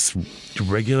just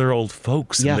regular old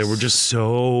folks. Yes. And there were just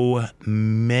so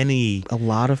many. A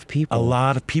lot of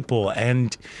people.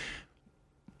 And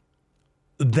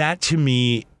that to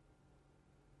me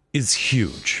is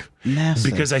huge.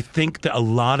 Massive. Because I think that a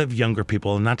lot of younger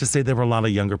people, and not to say there were a lot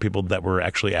of younger people that were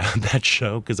actually at that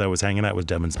show, because I was hanging out with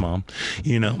Devin's mom,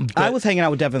 But, I was hanging out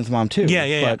with Devin's mom too.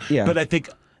 Yeah. But I think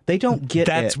they don't get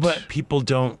that's it. what people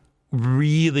don't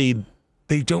really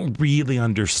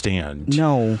understand.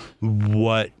 No.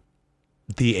 What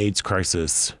the AIDS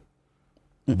crisis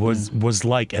was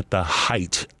like at the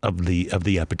height of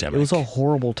the epidemic. It was a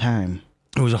horrible time.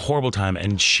 It was a horrible time,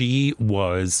 and she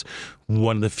was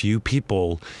one of the few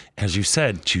people, as you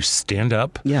said, to stand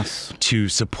up, yes, to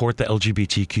support the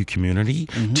LGBTQ community,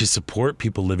 to support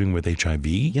people living with HIV,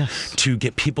 yes, to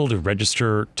get people to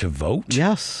register to vote.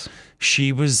 Yes.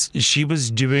 She was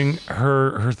doing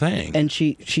her thing. And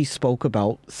she spoke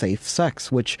about safe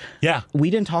sex, which we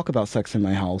didn't talk about sex in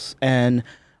my house. And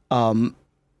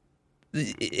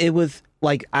it was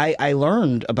like I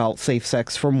learned about safe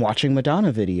sex from watching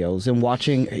Madonna videos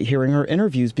and hearing her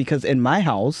interviews, because in my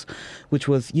house, which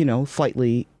was,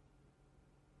 slightly,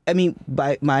 I mean,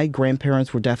 my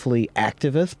grandparents were definitely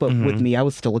activists, but with me, I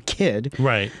was still a kid.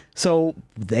 Right. So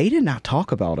they did not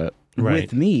talk about it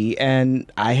with me,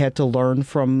 and I had to learn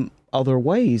from other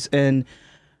ways. And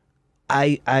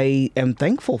I am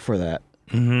thankful for that.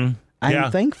 Mm-hmm.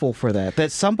 I'm thankful for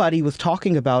that somebody was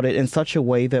talking about it in such a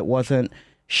way that wasn't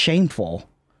shameful.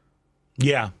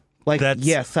 Yeah. Like,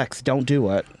 sex, don't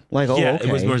do it. Like, okay.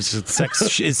 It was more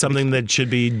sex is something that should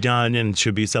be done and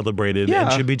should be celebrated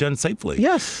and should be done safely.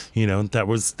 Yes. That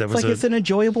was like it's an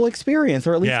enjoyable experience,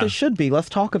 or at least it should be. Let's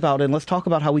talk about it, and let's talk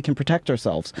about how we can protect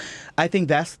ourselves. I think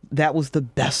that was the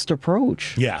best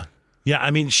approach. Yeah. Yeah,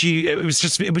 I mean, it was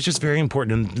just very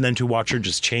important, and then to watch her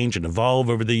just change and evolve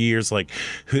over the years, like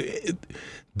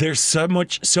there's so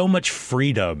much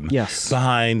freedom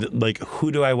behind, like,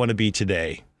 who do I want to be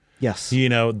today? Yes.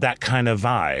 That kind of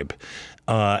vibe.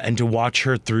 And to watch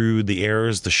her through the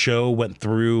eras the show went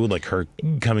through, like her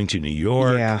coming to New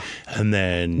York, and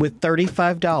then with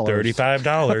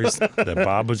 $35 that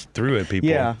Bob was through it, people.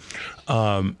 Yeah.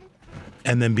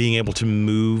 And then being able to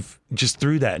move just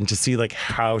through that and to see like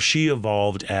how she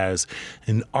evolved as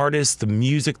an artist, the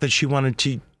music that she wanted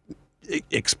to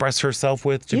express herself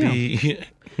with, to be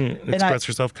express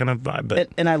herself kind of vibe. But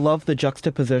and I love the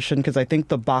juxtaposition, because I think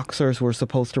the boxers were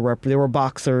supposed to there were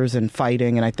boxers and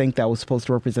fighting, and I think that was supposed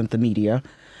to represent the media,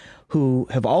 who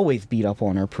have always beat up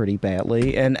on her pretty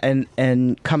badly,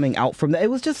 and coming out from that. It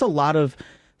was just a lot of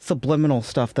subliminal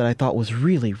stuff that I thought was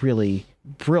really, really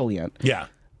brilliant. Yeah.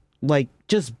 Like,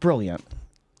 just brilliant.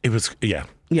 It was,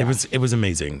 It was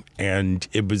amazing. And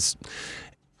it was,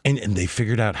 and they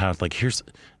figured out how, like,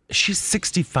 she's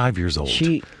 65 years old.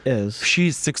 She is.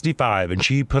 She's 65, and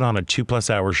she put on a 2+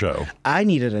 hour show. I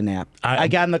needed a nap. I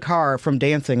got in the car from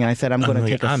dancing, and I said, I'm going to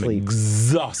take a sleep. I'm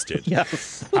exhausted.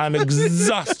 Yes. I'm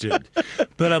exhausted.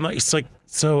 But I'm like, it's like,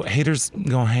 so haters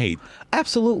gonna hate.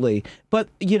 Absolutely. But,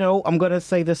 I'm going to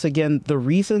say this again. The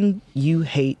reason you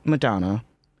hate Madonna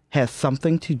has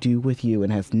something to do with you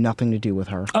and has nothing to do with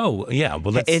her. Oh, yeah.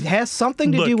 Well, it has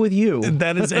something to do with you.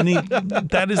 That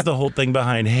is the whole thing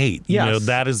behind hate. Yes.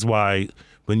 That is why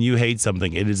when you hate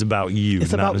something, it is about you.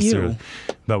 It's not about necessarily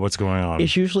you. About what's going on.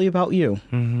 It's usually about you.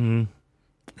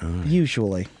 Mm-hmm.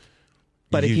 Usually.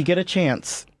 But if you get a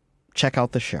chance, check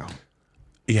out the show.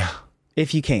 Yeah.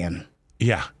 If you can.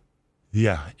 Yeah.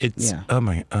 Yeah, oh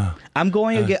my. I'm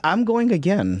going again. I'm going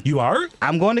again. You are?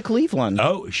 I'm going to Cleveland.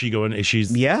 Oh, is she going?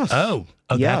 She's. Yes. Oh,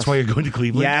 yes. That's why you're going to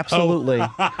Cleveland. Yeah, absolutely.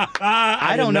 Oh.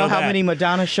 I don't know how many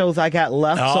Madonna shows I got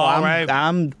left, so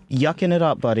I'm yucking it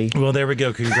up, buddy. Well, there we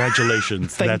go.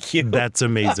 Congratulations. Thank you. That's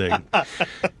amazing.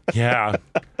 Yeah.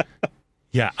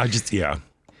 Yeah,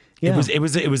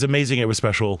 It was amazing. It was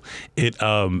special.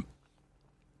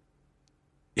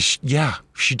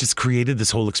 She just created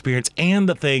this whole experience. And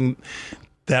the thing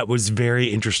that was very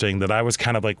interesting that I was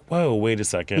kind of like, whoa, wait a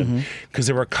second. Because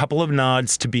there were a couple of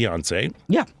nods to Beyonce.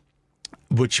 Yeah.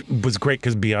 Which was great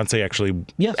because Beyonce actually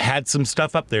had some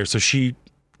stuff up there. So she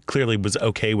clearly was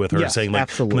okay with her saying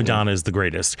like Madonna is the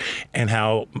greatest, and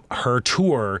how her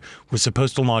tour was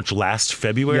supposed to launch last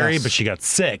February, but she got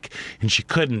sick and she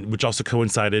couldn't, which also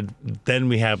coincided. Then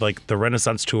we have like the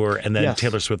Renaissance tour and then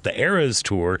Taylor Swift the Eras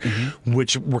tour,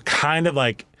 which were kind of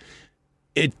like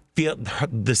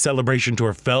the Celebration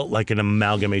tour felt like an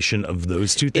amalgamation of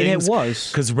those two things. And it was.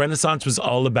 Because Renaissance was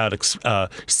all about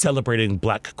celebrating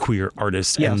Black queer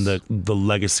artists and the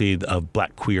legacy of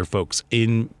Black queer folks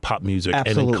in pop music and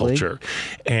in culture.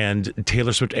 And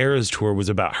Taylor Swift Eras tour was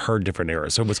about her different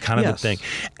eras. So it was kind of the thing.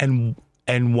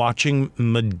 And watching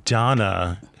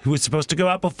Madonna, who was supposed to go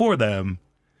out before them,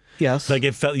 like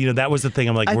it felt, that was the thing.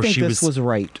 I'm like, I where think she this was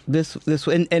right.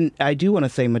 And I do want to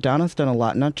say Madonna's done a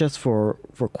lot, not just for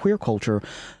queer culture,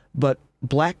 but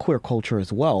Black queer culture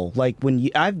as well. Like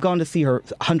I've gone to see her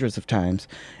hundreds of times,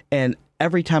 and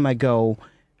every time I go,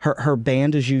 her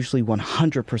band is usually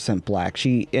 100% Black.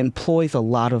 She employs a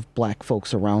lot of Black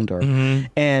folks around her,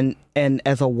 and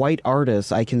as a white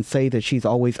artist, I can say that she's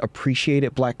always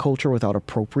appreciated Black culture without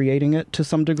appropriating it to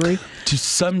some degree. To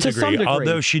some degree.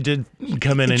 Although she did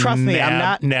come in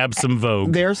and nab some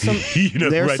Vogue. There's some.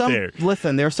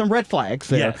 Listen, there's some red flags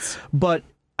there. Yes. But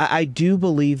I do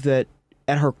believe that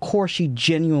at her core, she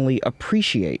genuinely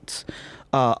appreciates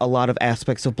a lot of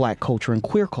aspects of Black culture and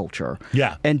queer culture.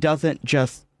 Yeah. And doesn't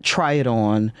just try it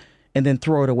on and then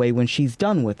throw it away when she's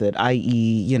done with it,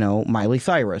 i.e., Miley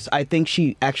Cyrus. I think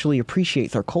she actually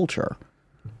appreciates our culture.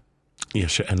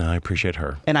 Yes, and I appreciate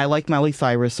her. And I like Miley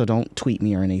Cyrus, so don't tweet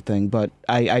me or anything, but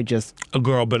I just...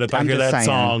 Girl, but if I hear that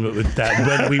song, that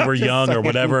when we were young or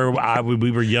whatever,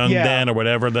 we were young then or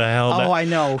whatever the hell... I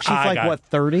know. She's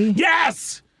 30?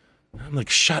 Yes! I'm like,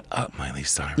 shut up, Miley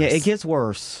Cyrus. Yeah, it gets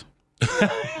worse.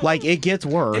 It gets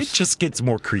worse. It just gets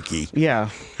more creaky. Yeah.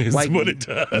 Is what it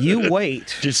does. You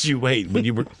wait. Just you wait. When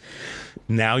you were...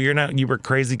 Now you're not. You were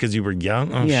crazy because you were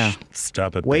young. Oh,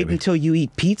 stop it. Wait baby. until you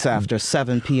eat pizza after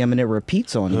 7 p.m. and it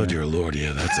repeats on you. Oh dear Lord,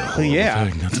 that's a horrible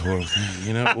thing. That's a horrible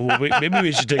thing. Maybe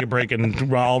we should take a break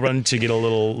and I'll run to get a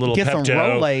little get Pepto, some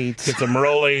Rolaids, get some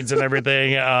Rolaids and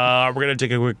everything. We're gonna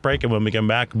take a quick break, and when we come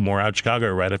back, more Out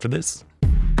Chicago right after this.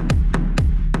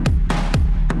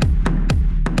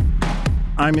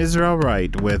 I'm Israel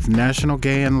Wright with National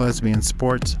Gay and Lesbian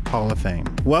Sports Hall of Fame.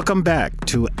 Welcome back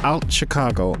to Out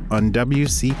Chicago on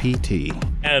WCPT.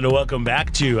 And welcome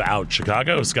back to Out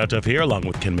Chicago. Scott Duff here along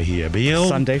with Ken Mejia Beal.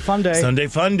 Sunday Fun Day. Sunday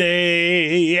Fun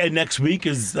Day. And next week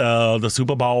is the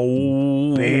Super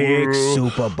Bowl. Big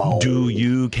Super Bowl. Do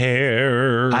you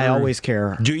care? I always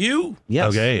care. Do you?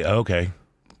 Yes. Okay.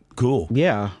 Cool.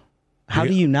 Yeah. How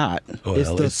do you not? Well,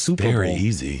 it's the Super Bowl. Very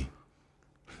easy.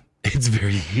 It's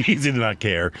very easy to not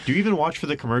care. Do you even watch for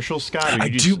the commercials, Scott? I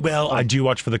do. Well, I do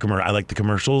watch for the commercial. I like the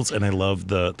commercials, and I love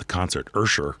the concert.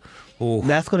 Usher. Oh.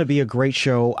 That's going to be a great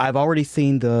show. I've already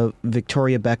seen the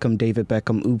Victoria Beckham, David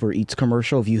Beckham Uber Eats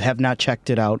commercial. If you have not checked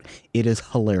it out, it is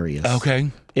hilarious. Okay.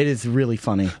 It is really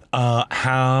funny.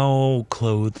 How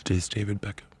clothed is David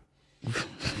Beckham?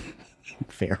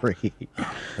 Very.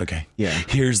 Okay. Yeah.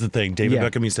 Here's the thing. David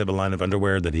Beckham used to have a line of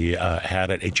underwear that he had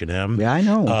at H&M. Yeah, I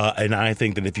know. And I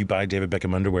think that if you buy David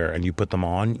Beckham underwear and you put them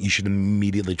on, you should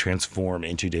immediately transform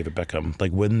into David Beckham.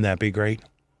 Like, wouldn't that be great?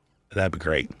 That'd be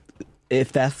great.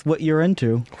 If that's what you're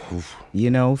into. Oof.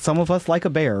 Some of us like a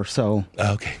bear, so.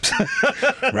 Okay. Too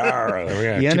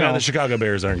bad the Chicago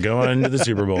Bears aren't going to the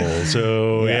Super Bowl.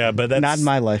 So, but that's. Not in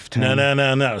my lifetime.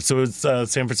 No. So it's San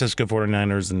Francisco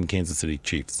 49ers and Kansas City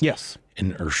Chiefs. Yes.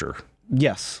 And Usher.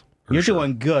 Yes. Usher. You're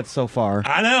doing good so far.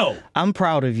 I know. I'm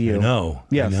proud of you. I know.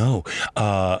 Yes. I know.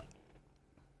 I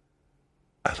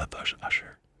love Usher.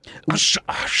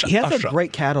 He has a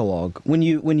great catalog.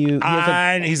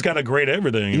 He's got a great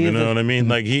everything. You know what I mean?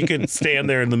 Like, he could stand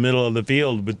there in the middle of the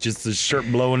field with just his shirt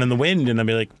blowing in the wind, and I'd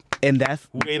be like, and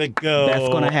that's way to go. That's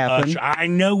going to happen. I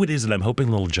know it is, and I'm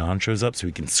hoping Little John shows up so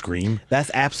he can scream.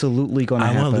 That's absolutely going to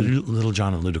happen. I want Little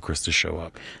John and Ludacris to show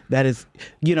up. That is,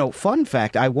 fun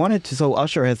fact. I wanted to. So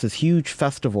Usher has this huge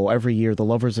festival every year, the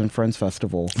Lovers and Friends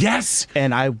Festival. Yes,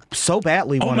 and I so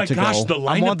badly wanted to go. Oh my gosh, the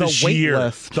lineup this year.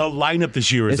 The lineup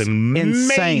this year is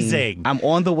amazing. Insane. I'm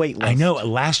on the wait list. I know.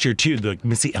 Last year too.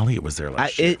 Missy Elliott was there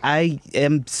last year. I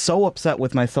am so upset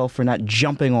with myself for not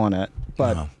jumping on it,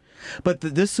 but. But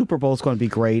this Super Bowl is going to be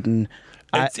great, and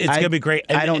It's gonna be great.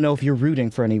 I don't know if you're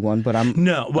rooting for anyone, but I'm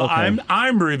okay.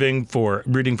 I'm rooting for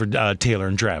Taylor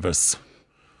and Travis.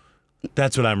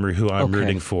 That's what I'm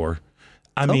rooting for.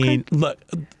 I mean, look.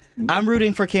 I'm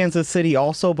rooting for Kansas City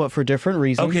also, but for different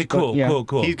reasons. Okay, cool.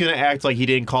 He's going to act like he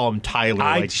didn't call him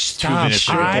Tyler 2 minutes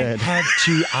ago.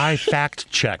 I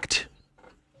fact-checked.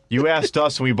 You asked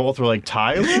us and we both were like,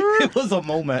 Tyler? It was a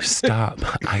moment. Stop.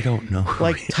 I don't know.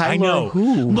 Like, Tyler I know.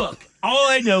 who? Look, all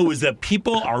I know is that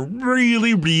people are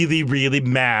really, really, really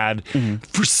mad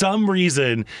for some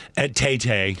reason at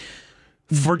Tay-Tay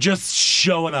for just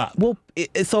showing up. Well,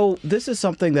 so this is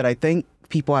something that I think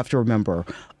people have to remember.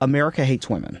 America hates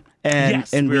women. And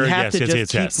we have to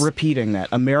keep repeating that.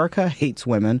 America hates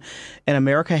women, and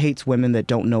America hates women that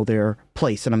don't know their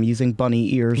place. And I'm using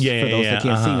bunny ears for those that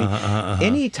can't see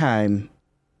me.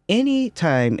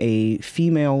 Anytime a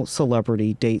female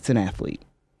celebrity dates an athlete,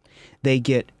 they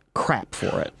get crap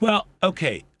for it. Well,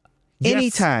 okay.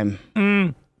 Anytime.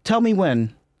 Tell me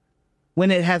when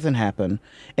it hasn't happened.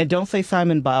 And don't say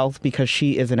Simone Biles because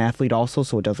she is an athlete also,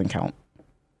 so it doesn't count.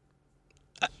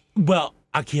 Well,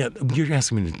 I can't. You're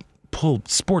asking me to pull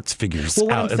sports figures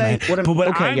out.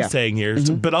 What I'm saying here is,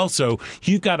 but also,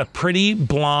 you've got a pretty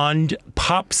blonde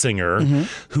pop singer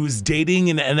who's dating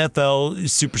an NFL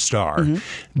superstar.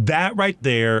 That right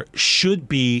there should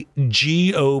be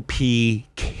GOP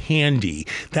candy.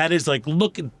 That is like,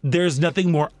 look, there's nothing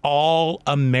more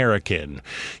all-American.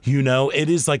 You know, it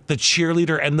is like the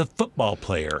cheerleader and the football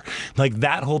player. Like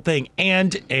that whole thing.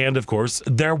 And of course,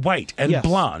 they're white and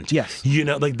blonde. Yes. You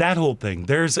know, like that whole thing.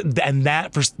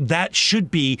 That should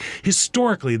be,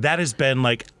 historically, that has been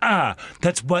like,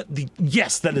 that's what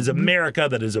that is America,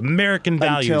 that is American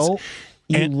values. Until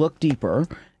you look deeper,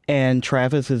 and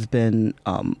Travis has been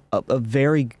a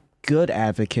very good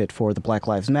advocate for the Black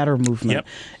Lives Matter movement.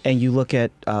 And you look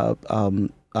at,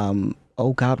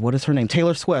 oh God, what is her name?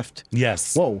 Taylor Swift.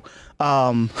 Yes. Whoa.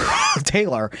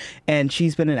 Taylor. And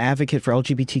she's been an advocate for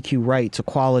LGBTQ rights,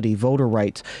 equality, voter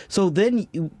rights. So then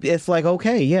it's like,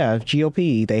 okay, yeah,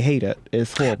 GOP, they hate it.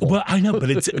 It's horrible. Well, I know,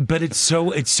 but it's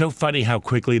so funny how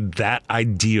quickly that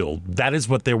ideal, that is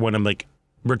what they want to like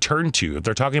return to. If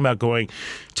they're talking about going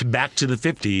back to the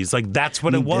 50s, like that's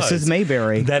what it was. This is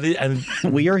Mayberry. That is, and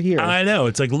we are here. I know.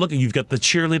 It's like, look, you've got the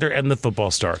cheerleader and the football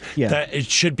star. Yeah. That it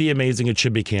should be amazing. It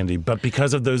should be candy. But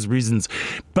because of those reasons,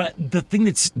 but the thing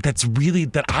that's really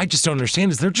that I just don't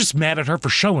understand is they're just mad at her for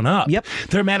showing up. Yep.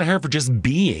 They're mad at her for just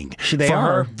being.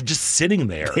 Her just sitting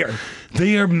there.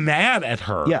 They are mad at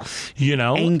her. Yes. You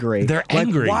know? Angry. They're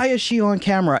angry. Why is she on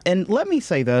camera? And let me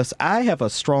say this. I have a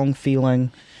strong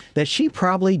feeling that she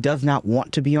probably does not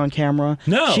want to be on camera.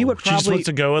 No, she would probably just wants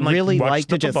to go and really watch like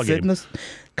the to just football sit game. in this,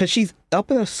 because she's up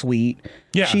in a suite.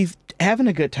 Yeah, she's having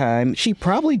a good time. She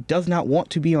probably does not want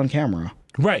to be on camera.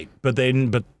 Right, but they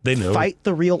know. Fight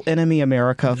the real enemy,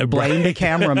 America. Blame the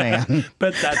cameraman.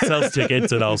 But that sells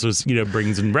tickets. It also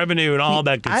brings in revenue and all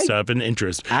that good stuff and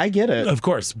interest. I get it, of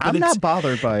course. But I'm not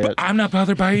bothered by it. I'm not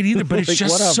bothered by it either. But it's like,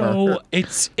 just whatever.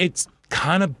 it's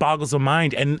kind of boggles the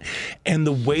mind, and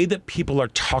the way that people are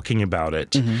talking about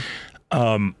it.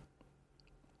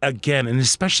 Again, and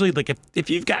especially like if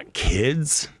you've got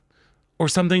kids or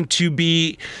something, to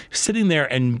be sitting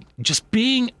there and just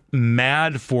being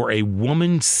mad for a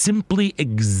woman simply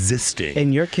existing.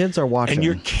 And your kids are watching.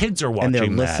 And they're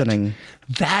listening.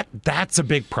 That's a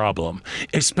big problem,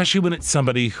 especially when it's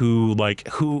somebody who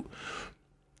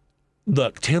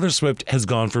look, Taylor Swift has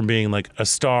gone from being like a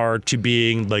star to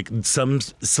being like some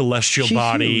celestial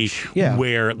body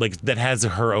where like that has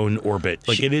her own orbit.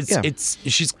 Like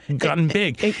she's gotten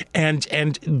big.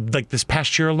 And like this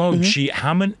past year alone,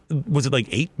 how many was it, like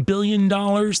 $8 billion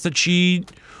that she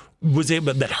was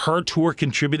able, that her tour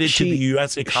contributed to the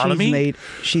U.S. economy?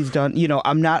 She's done,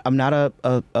 I'm not a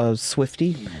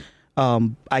Swiftie.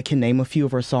 I can name a few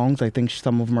of her songs. I think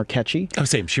some of them are catchy. Oh,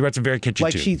 same. She writes a very catchy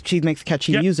too. She makes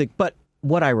catchy music. But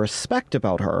what I respect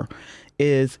about her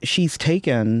is she's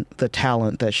taken the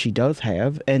talent that she does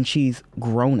have and she's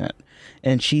grown it.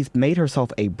 And she's made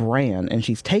herself a brand, and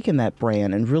she's taken that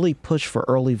brand and really pushed for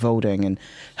early voting and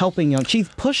helping young. She's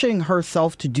pushing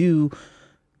herself to do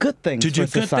good things for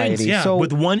society. Yeah. So,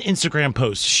 with one Instagram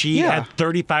post, she had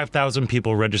 35,000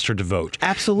 people registered to vote.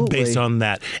 Absolutely. Based on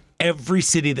that. Every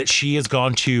city that she has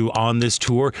gone to on this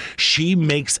tour, she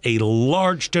makes a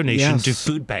large donation to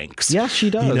food banks. Yes, she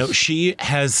does. She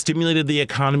has stimulated the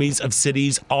economies of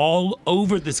cities all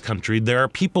over this country. There are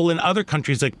people in other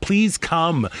countries like, please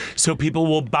come, so people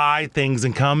will buy things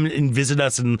and come and visit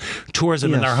us, and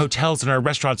tourism and our hotels and our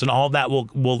restaurants and all that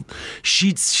will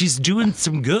she's doing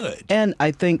some good. And I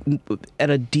think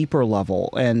at a deeper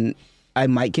level, and I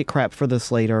might get crap for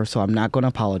this later, so I'm not going to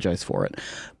apologize for it.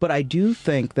 But I do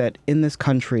think that in this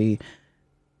country,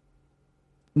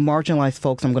 marginalized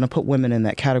folks, I'm going to put women in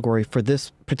that category for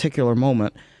this particular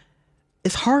moment,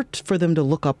 it's hard for them to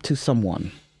look up to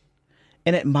someone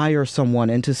and admire someone,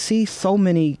 and to see so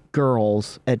many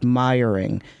girls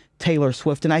admiring Taylor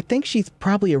Swift, and I think she's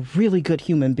probably a really good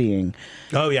human being.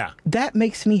 Oh, yeah. That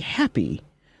makes me happy.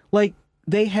 Like,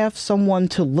 they have someone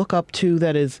to look up to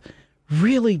that is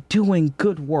really doing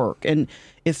good work and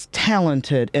is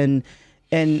talented and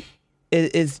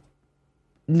is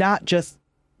not just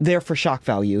there for shock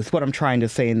value, is what I'm trying to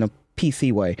say in the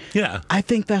PC way. Yeah. I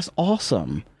think that's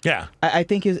awesome. Yeah. I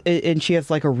think and she has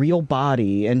like a real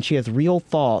body and she has real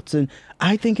thoughts, and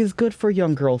I think is good for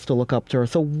young girls to look up to her.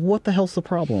 So what the hell's the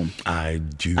problem? I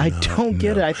don't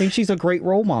get it. I think she's a great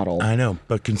role model. I know,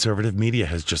 but conservative media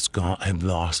has just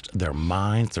lost their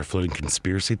minds. They're floating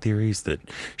conspiracy theories that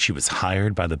she was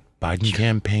hired by the Biden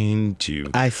campaign to...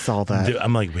 I saw that.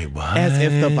 I'm like, wait, what? As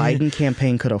if the Biden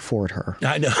campaign could afford her.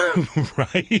 I know,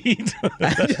 right?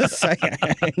 I'm just saying.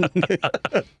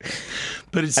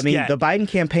 But it's... I mean, the Biden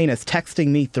campaign is texting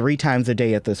me 3 times a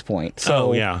day at this point.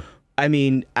 So, yeah. I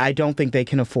mean, I don't think they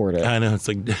can afford it. I know. It's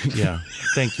like, yeah,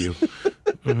 thank you.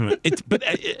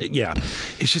 Yeah.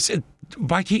 It's just,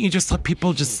 why can't you just let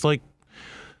people just like...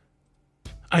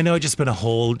 I know I just spent a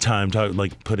whole time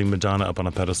putting Madonna up on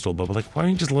a pedestal, but like, why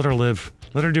don't you just let her live?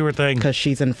 Let her do her thing. Because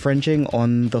she's infringing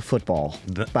on the football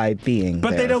by being But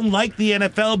there. they don't like the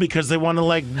NFL because they want to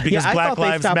because Black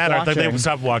Lives Matter. I thought they would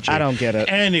stop watching. I don't get it.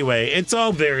 Anyway, it's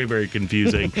all very, very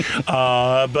confusing.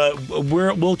 But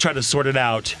we'll try to sort it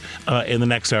out in the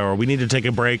next hour. We need to take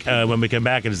a break. When we come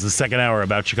back, it is the second hour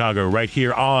about Chicago right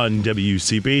here on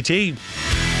WCPT.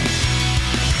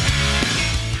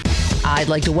 I'd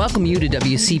like to welcome you to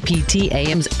WCPT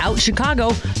AM's Out Chicago.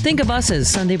 Think of us as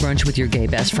Sunday brunch with your gay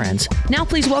best friends. Now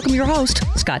please welcome your host,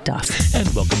 Scott Duff. And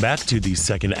welcome back to the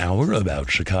second hour of Out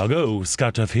Chicago.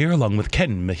 Scott Duff here along with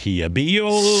Ken Mejia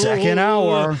Beal. Second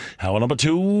hour. Hour number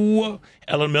 2.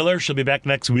 Ellen Miller, she'll be back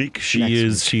next week. She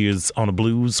is on a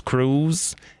blues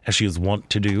cruise, as she is wont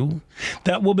to do.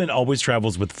 That woman always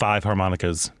travels with 5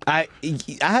 harmonicas. I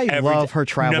love her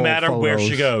travel no matter photos. Where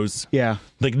she goes. Yeah.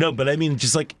 Like, no, but I mean,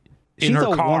 just like in she's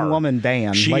her a car. one-woman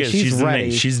band. She's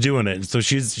ready. She's doing it. So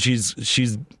she's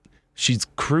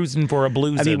cruising for a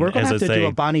blues. I mean, we're going to have to do a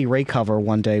say. Bonnie Raitt cover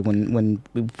one day when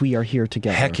we are here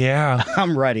together. Heck yeah.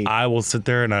 I'm ready. I will sit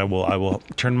there and I will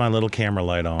turn my little camera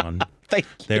light on. Thank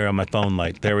you. There on my phone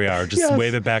light. There we are. Just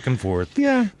wave it back and forth.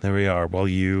 Yeah. There we are. While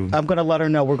you... I'm going to let her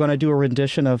know we're going to do a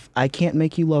rendition of I Can't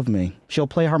Make You Love Me. She'll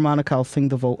play harmonica. I'll sing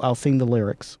the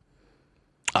lyrics.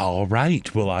 All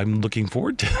right. Well, I'm looking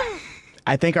forward to it.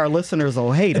 I think our listeners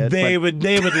will hate it. They would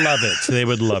love it. They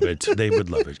would love it. They would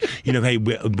love it. You know, hey,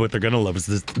 what they're going to love is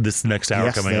this next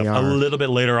hour coming up. A little bit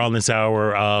later on this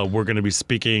hour, we're going to be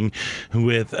speaking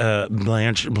with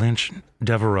Blanche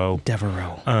Devereaux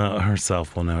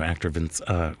herself. Well, no, actor Vince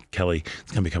Kelley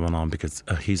is going to be coming on because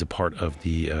he's a part of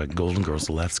the Golden Girls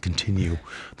Let's Continue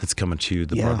that's coming to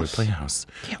the Broadway Playhouse.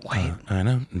 Can't wait. I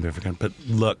know. But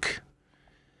look...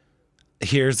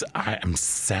 I'm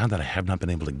sad that I have not been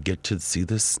able to get to see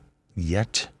this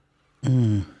yet.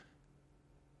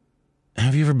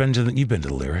 Have you ever been to you've been to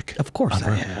the Lyric? Of course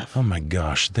I have. Oh my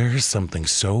gosh, there's something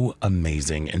so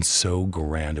amazing and so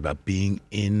grand about being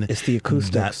in the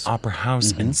acoustics. That opera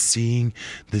house and seeing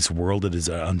this world that is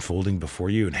unfolding before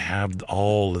you and have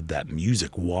all of that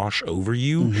music wash over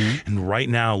you. And right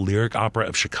now, Lyric Opera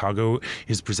of Chicago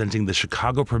is presenting the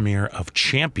Chicago premiere of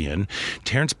Champion,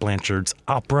 Terrence Blanchard's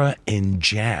Opera and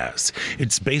Jazz.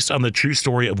 It's based on the true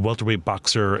story of welterweight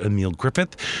boxer Emil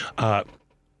Griffith.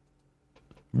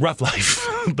 Rough life.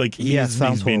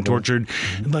 He's being tortured,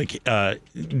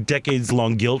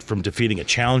 decades-long guilt from defeating a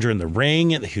challenger in the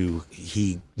ring who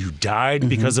died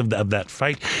because of that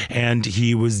fight, and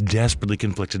he was desperately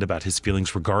conflicted about his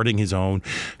feelings regarding his own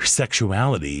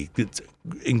sexuality.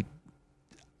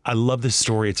 I love this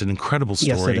story. It's an incredible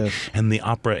story, yes, it is. And the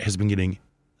opera has been getting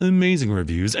amazing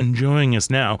reviews. And joining us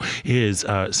now is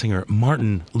singer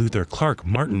Martin Luther Clark.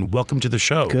 Martin, welcome to the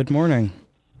show. Good morning.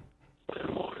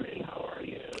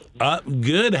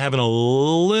 Good. Having a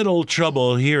little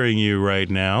trouble hearing you right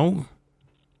now.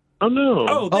 Oh, no.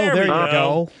 Oh, there you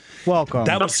go. Welcome.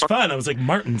 That was fun. I was like,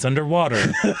 Martin's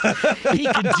underwater. He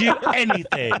can do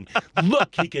anything.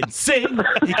 Look, he can sing.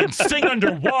 He can sing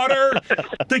underwater.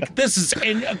 This is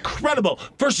incredible.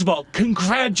 First of all,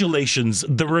 congratulations.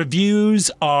 The reviews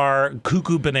are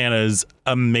cuckoo bananas.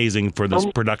 Amazing for this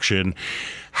production.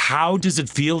 How does it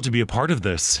feel to be a part of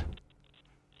this?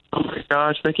 Oh my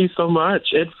gosh, thank you so much.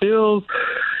 It feels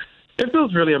It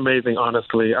feels really amazing,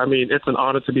 honestly. I mean, it's an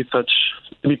honor to be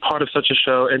part of such a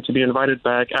show and to be invited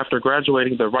back after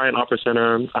graduating the Ryan Opera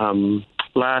Center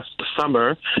last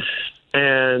summer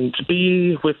and to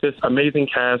be with this amazing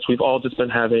cast. We've all just been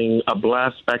having a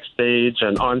blast backstage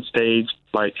and on stage,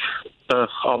 like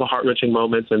all the heart-wrenching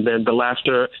moments, and then the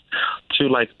laughter to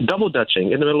like double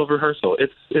dutching in the middle of rehearsal.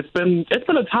 It's been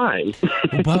a time.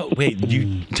 Well, wait,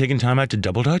 you taking time out to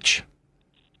double dutch?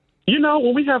 You know,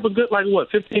 when we have a good,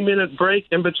 15-minute break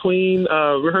in between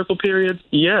rehearsal periods,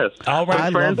 yes. All right. I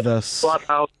love this. Brought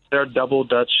out their double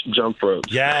Dutch jump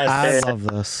ropes. Yes. I love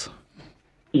this.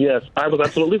 Yes, I was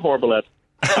absolutely horrible at it.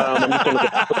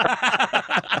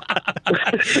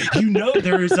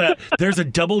 There's a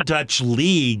double Dutch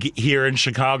league here in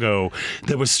Chicago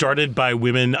that was started by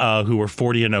women who were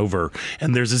 40 and over,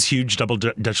 and there's this huge double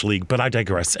Dutch league. But I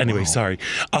digress. Anyway, sorry.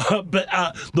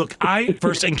 Look, I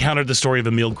first encountered the story of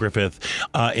Emile Griffith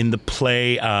in the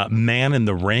play Man in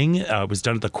the Ring. It was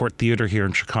done at the Court Theater here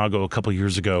in Chicago a couple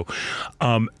years ago,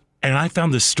 and I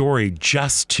found this story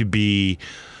to be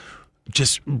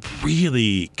just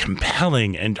really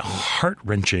compelling and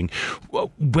heart-wrenching.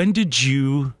 When did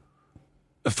you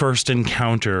first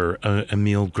encounter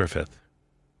Emile Griffith?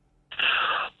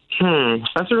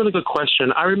 That's a really good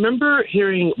question. I remember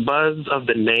hearing buzz of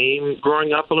the name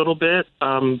growing up a little bit,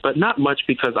 but not much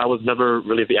because I was never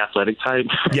really the athletic type.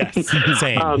 Yes,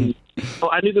 same.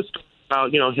 So I knew the story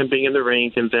about, him being in the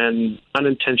ring and then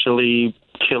unintentionally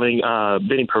killing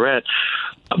Benny Perrette.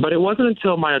 But it wasn't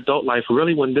until my adult life,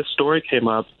 really, when this story came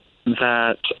up,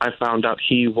 that I found out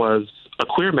he was a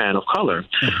queer man of color.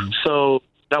 Mm-hmm. So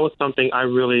that was something I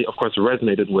really, of course,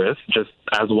 resonated with, just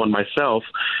as one myself.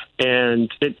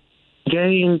 And it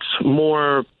gained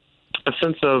more a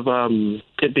sense of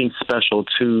it being special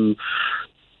to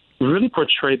really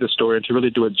portray the story and to really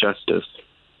do it justice.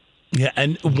 Yeah,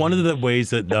 and one of the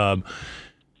ways that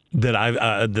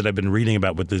I've been reading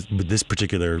about with this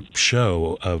particular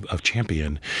show of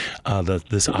Champion,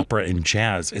 this opera in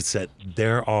jazz, is that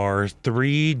there are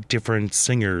 3 different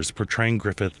singers portraying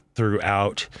Griffith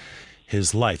throughout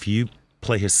his life. You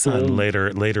play his son later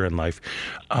in life.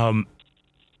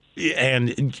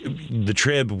 And the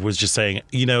Trib was just saying,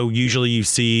 usually you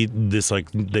see this, like,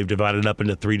 they've divided up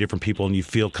into 3 different people and you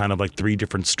feel kind of like 3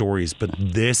 different stories, but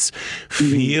this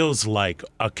feels like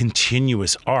a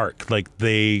continuous arc. Like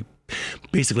they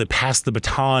basically pass the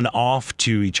baton off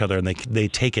to each other and they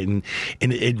take it and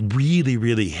it really,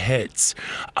 really hits.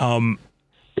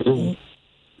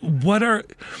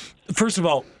 First of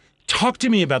all, talk to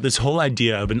me about this whole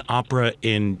idea of an opera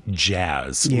in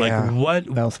jazz. Yeah,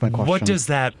 that was my question. What does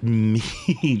that mean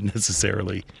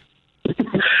necessarily?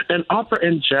 An opera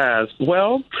in jazz.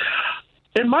 Well,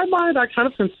 in my mind, I kind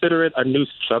of consider it a new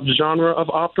subgenre of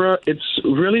opera. It's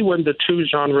really when the 2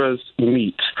 genres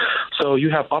meet. So you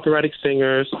have operatic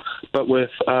singers, but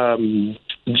with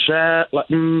jazz,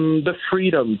 the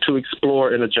freedom to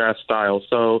explore in a jazz style.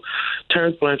 So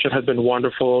Terence Blanchard has been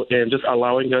wonderful in just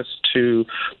allowing us to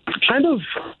kind of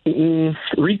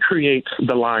recreate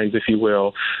the lines, if you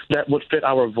will, that would fit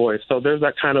our voice. So there's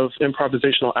that kind of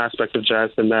improvisational aspect of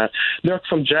jazz in that. There are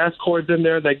some jazz chords in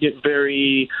there that get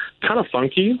very kind of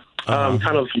funky,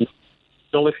 kind of,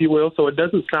 if you will. So it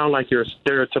doesn't sound like your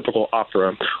stereotypical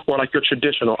opera or like your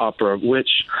traditional opera, which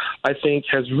I think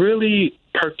has really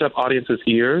perked up audiences'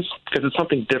 ears because it's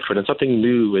something different and something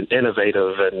new and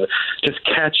innovative and just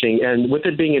catching. And with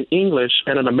it being in English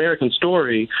and an American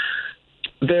story,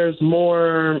 there's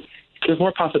more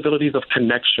possibilities of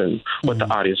connection with the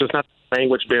audience. There's not a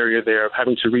language barrier there of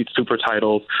having to read super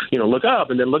titles, look up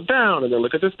and then look down and then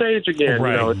look at the stage again.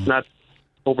 Right. It's not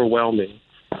overwhelming.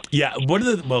 Yeah,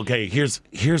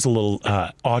 here's a little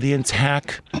audience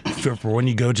hack for when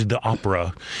you go to the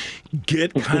opera.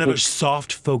 Get kind of a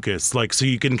soft focus, like so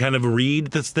you can kind of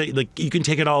read this thing, like you can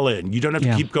take it all in. You don't have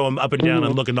to keep going up and down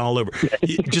and looking all over.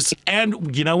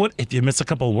 And you know what? If you miss a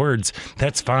couple of words,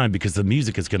 that's fine because the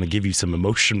music is going to give you some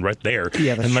emotion right there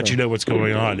and let you know what's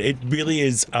going on. It really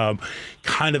is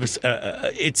kind of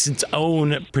it's its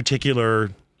own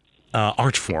particular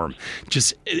art form,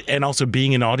 and also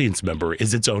being an audience member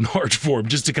is its own art form,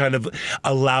 just to kind of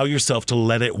allow yourself to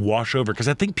let it wash over. Because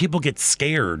I think people get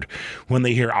scared when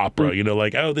they hear opera,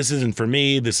 like, oh, this isn't for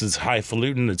me. This is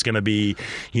highfalutin. It's going to be,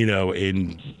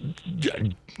 in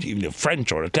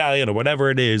French or Italian or whatever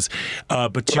it is.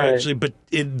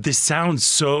 This sounds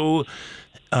so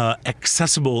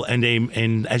accessible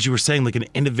and as you were saying, like an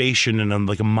innovation and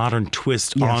like a modern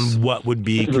twist on what would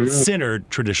be considered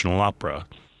traditional opera.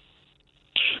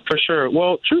 For sure.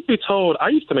 Well, truth be told, I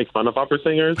used to make fun of opera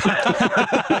singers.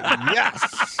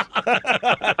 Yes.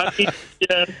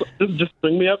 Yes, just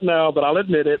bring me up now, but I'll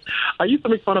admit it. I used to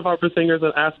make fun of opera singers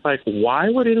and ask, like, why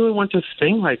would anyone want to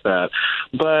sing like that?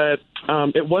 But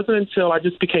it wasn't until I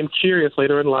just became curious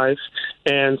later in life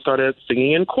and started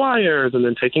singing in choirs and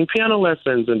then taking piano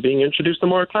lessons and being introduced to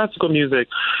more classical music,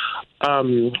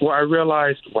 where I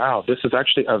realized, wow, this is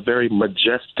actually a very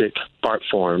majestic art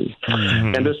form.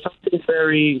 Mm-hmm. And there's something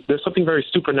very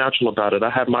supernatural about it. I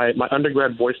had my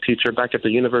undergrad voice teacher back at the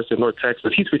University of North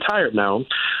Texas. He's retired now,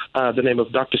 the name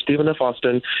of Dr. Stephen F.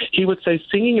 Austin. He would say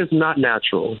singing is not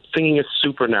natural. Singing is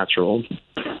supernatural.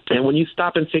 And when you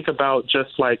stop and think about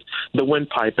just like the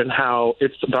windpipe and how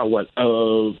it's about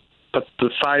the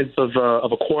size of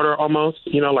a quarter almost,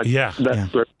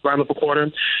 the round of a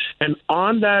quarter. And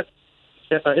on that,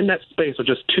 in that space are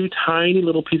just two tiny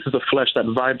little pieces of flesh that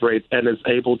vibrate and is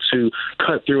able to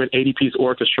cut through an 80-piece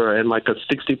orchestra and like a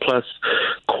 60-plus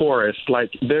chorus.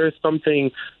 Like there is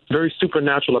something very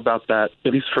supernatural about that,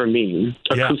 at least for me,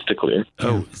 acoustically.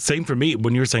 Oh, same for me.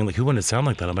 When you were saying like, who wouldn't sound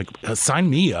like that? I'm like, sign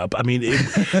me up. I mean,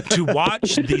 to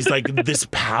watch these like this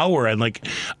power and like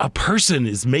a person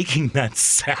is making that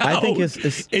sound. I think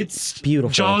it's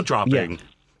beautiful, jaw dropping. Yeah.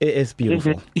 It is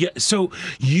beautiful. Mm-hmm. Yeah. So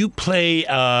you play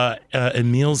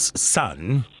Emil's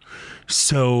son.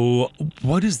 So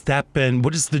what has that been?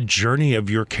 What is the journey of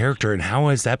your character, and how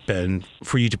has that been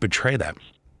for you to portray that?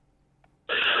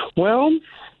 Well,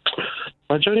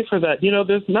 my journey for that,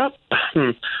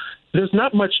 there's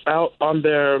not much out on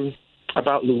there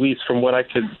about Luis from what I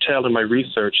could tell in my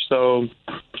research. So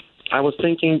I was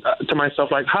thinking to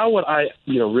myself, like, how would I,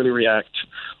 really react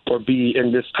or be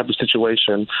in this type of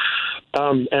situation?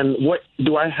 And what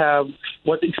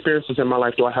experiences in my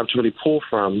life do I have to really pull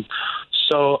from?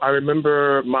 So I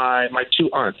remember my two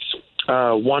aunts.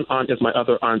 One aunt is my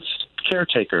other aunt's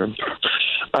caretaker.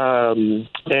 And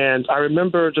I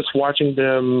remember just watching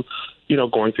them,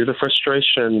 going through the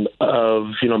frustration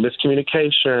of,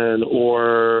 miscommunication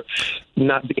or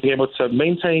not being able to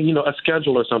maintain, a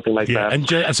schedule or something like that. And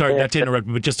I'm sorry, not to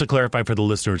interrupt, but just to clarify for the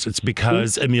listeners, it's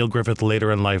because Emil Griffith later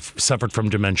in life suffered from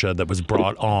dementia that was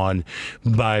brought on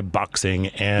by boxing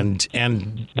and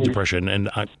depression. And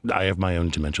I have my own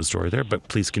dementia story there, but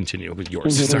please continue with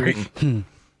yours. Sorry.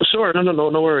 Sure.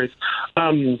 No worries.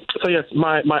 So yes,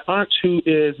 my aunt, who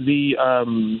is the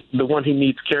one who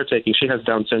needs caretaking, she has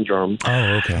Down syndrome.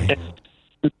 Oh, okay. And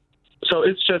so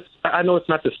it's just, I know it's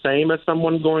not the same as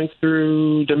someone going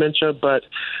through dementia, but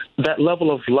that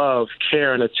level of love,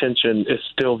 care, and attention is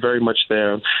still very much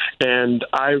there. And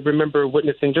I remember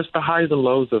witnessing just the highs and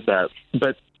lows of that,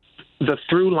 but the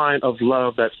through line of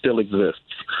love that still exists.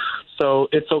 So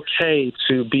it's okay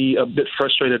to be a bit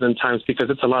frustrated in times because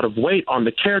it's a lot of weight on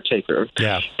the caretaker.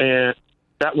 Yeah. And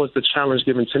that was the challenge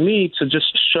given to me, to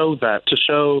just show that, to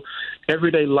show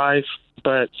everyday life,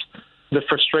 but the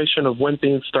frustration of when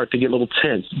things start to get a little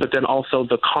tense, but then also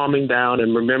the calming down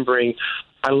and remembering,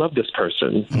 I love this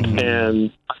person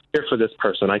and I care for this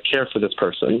person. I care for this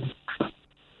person.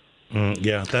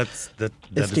 Yeah, that's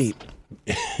deep.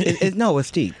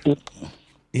 It's deep.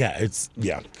 Yeah,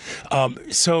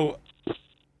 so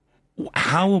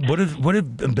have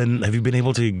you been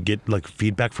able to get like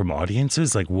feedback from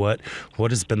audiences? Like what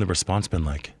has been the response been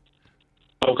like?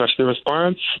 Oh gosh, the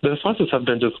responses have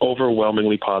been just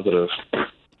overwhelmingly positive.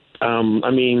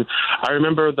 I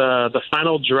remember the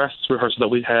final dress rehearsal that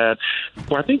we had,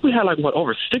 where I think we had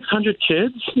over 600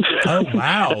 kids. Oh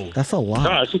wow, that's a lot.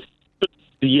 Gosh,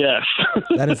 yes,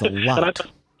 that is a lot.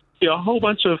 And a whole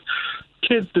bunch of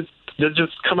kids that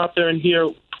just come out there and hear,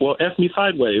 well, F me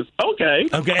sideways. Okay.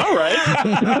 All right.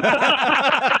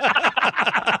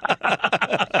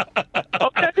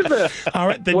 Okay, then. All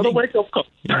right. Then what a wake-up call.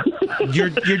 You're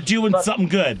doing something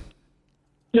good.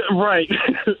 Yeah, right.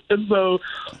 And so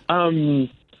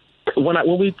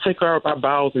when we take our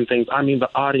bows and things, the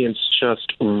audience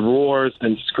just roars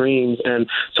and screams. And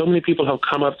so many people have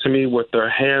come up to me with their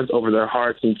hands over their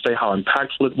hearts and say how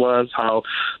impactful it was, how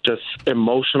just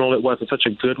emotional it was in such a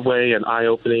good way and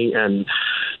eye-opening. And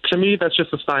to me, that's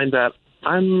just a sign that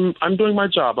I'm doing my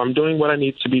job. I'm doing what I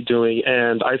need to be doing.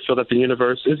 And I feel that the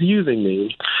universe is using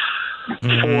me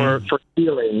for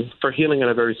healing in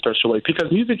a very special way,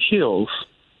 because music heals.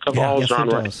 Of all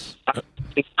genres.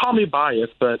 Call me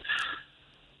biased, but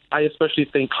I especially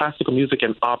think classical music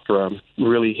and opera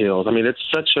really heals. It's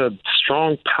such a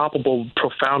strong, palpable,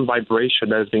 profound vibration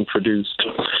that is being produced,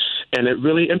 and it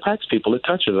really impacts people. It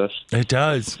touches us. It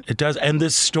does. And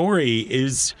this story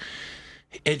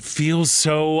it feels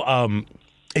so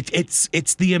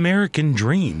It's the American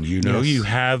dream, you know.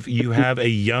 Yes. You have a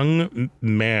young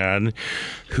man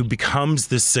who becomes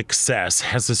this success,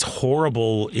 has this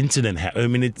horrible incident. I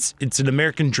mean, it's an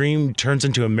American dream turns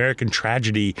into American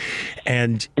tragedy,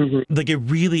 and like it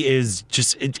really is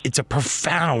just it's a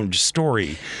profound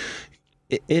story.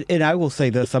 And I will say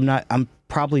this: I'm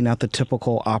probably not the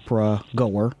typical opera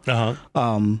goer.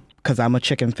 Because I'm a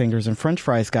chicken fingers and French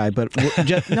fries guy, but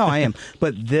no, I am.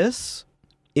 But this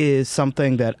is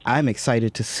something that I'm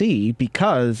excited to see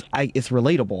because it's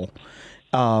relatable.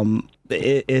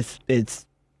 It's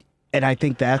and I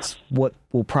think that's what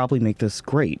will probably make this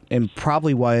great, and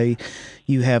probably why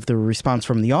you have the response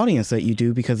from the audience that you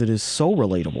do, because it is so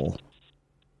relatable.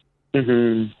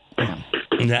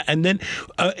 Yeah, and then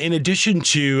in addition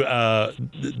to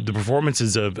the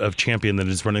performances of Champion that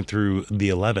is running through the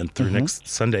 11th, through next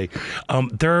Sunday,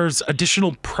 there's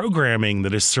additional programming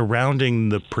that is surrounding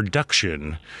the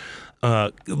production,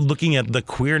 looking at the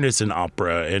queerness in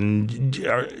opera. And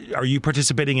are you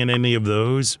participating in any of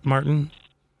those, Martin?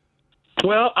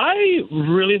 Well, I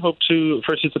really hope to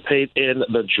participate in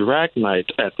the drag night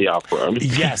at the opera.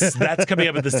 Yes, that's coming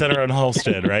up at the Center on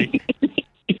Halsted, right?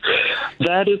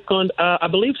 That is going, I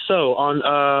believe so, on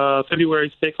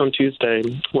February 6th on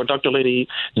Tuesday, where Dr. Lady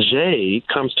J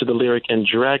comes to the Lyric and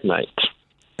Drag Night.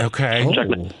 Okay. Drag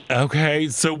night. Okay.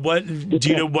 So what do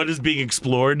you know what is being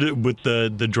explored with the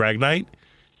drag night?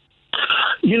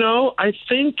 You know, I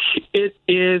think it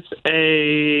is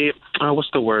a, what's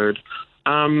the word?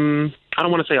 I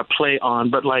don't want to say a play on,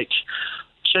 but like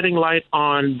shedding light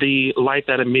on the life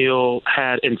that Emile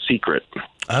had in secret.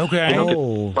 Okay.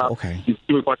 Okay. You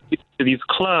would watch these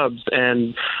clubs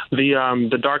and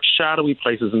the dark, shadowy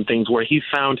places and things where he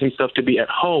found himself to be at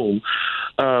home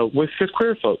with his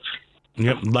queer folks.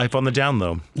 Yep, life on the down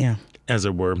low. Yeah. As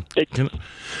it were. Exactly.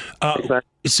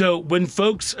 So when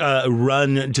folks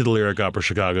run to the Lyric Opera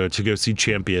Chicago to go see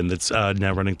Champion, that's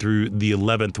now running through the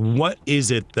 11th,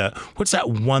 what's that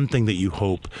one thing that you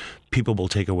hope people will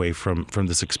take away from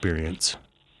this experience?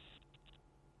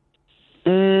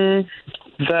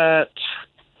 That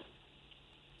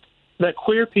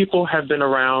queer people have been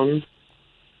around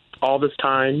all this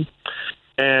time,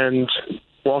 and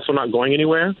we're also not going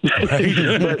anywhere. But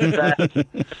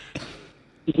that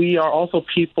we are also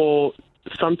people,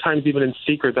 sometimes even in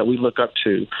secret, that we look up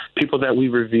to, people that we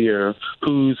revere,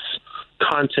 whose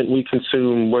content we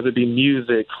consume, whether it be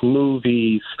music,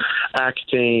 movies,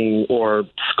 acting, or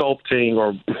sculpting,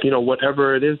 or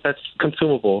whatever it is that's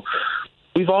consumable.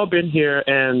 We've all been here,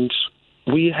 and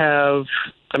we have.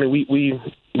 I mean,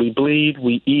 we bleed,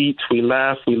 we eat, we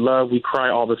laugh, we love, we cry,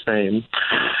 all the same,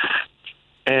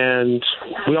 and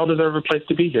we all deserve a place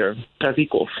to be here as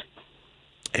equals.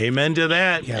 Amen to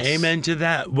that. Yes. Amen to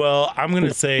that. Well, I'm going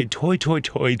to say toy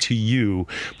to you,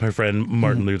 my friend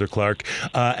Martin Luther Clark,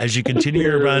 as you continue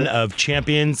your run of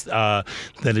Champions that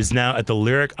is now at the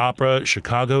Lyric Opera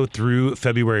Chicago through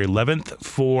February 11th.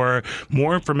 For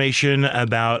more information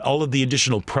about all of the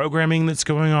additional programming that's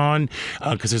going on,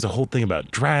 because there's a whole thing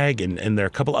about drag, and there are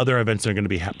a couple other events that are going to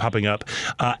be popping up,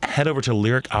 head over to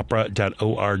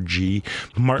lyricopera.org.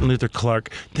 Martin Luther Clark,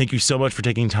 thank you so much for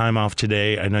taking time off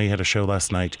today. I know you had a show last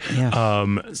night. Yes.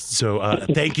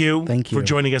 Thank you for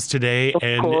joining us today,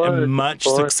 and much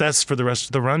success for the rest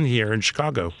of the run here in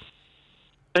Chicago.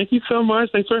 Thank you so much.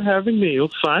 Thanks for having me. It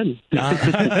was fun.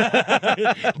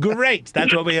 Great.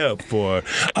 That's what we hope for.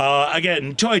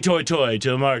 Again, toy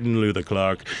to Martin Luther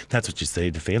Clark. That's what you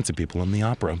say to fancy people in the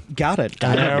opera. Got it.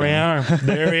 There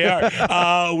we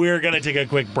are. We're going to take a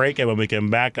quick break, and when we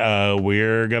come back,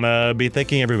 we're going to be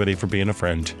thanking everybody for being a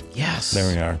friend. Yes. There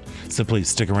we are. So please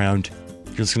stick around.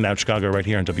 You're listening to Out Chicago right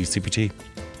here on WCPT.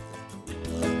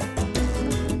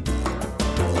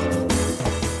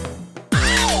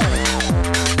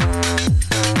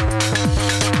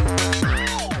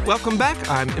 Welcome back.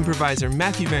 I'm improviser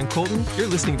Matthew Van Colton. You're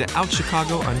listening to Out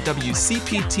Chicago on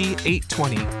WCPT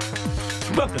 820.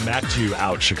 Welcome back to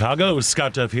Out Chicago.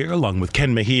 Scott Duff here, along with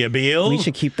Ken Mejia Beal. We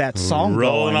should keep that song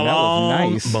rolling going. along.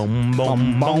 That was nice. Boom,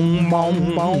 boom, boom,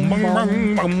 boom, boom,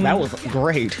 boom, boom. That was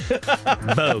great.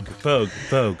 Vogue.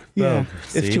 Yeah,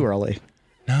 See? it's too early.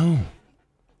 No,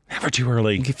 never too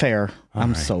early. Fair.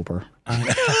 I'm right. sober.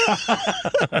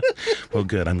 Well,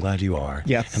 good. I'm glad you are.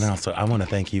 Yes. And also, I want to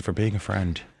thank you for being a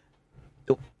friend.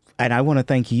 And I want to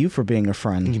thank you for being a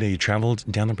friend. You know, you traveled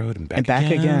down the road and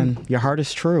back again. Your heart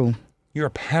is true. You're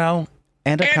a pal.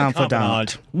 And a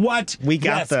confidant. What? We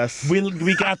got this.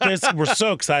 We got this. We're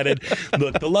so excited.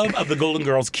 Look, the love of the Golden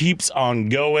Girls keeps on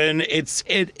going. It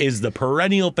is the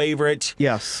perennial favorite.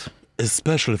 Yes.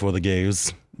 Especially for the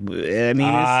gays. I mean,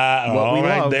 it's what we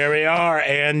love. There we are.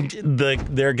 And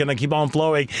they're going to keep on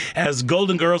flowing as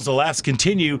Golden Girls, The Laughs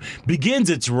Continue, begins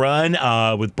its run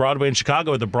with Broadway in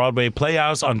Chicago at the Broadway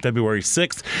Playhouse on February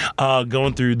 6th,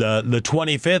 going through the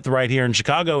 25th right here in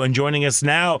Chicago. And joining us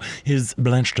now is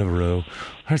Blanche Devereaux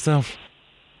herself.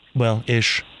 Well,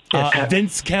 ish.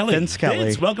 Vince Kelley.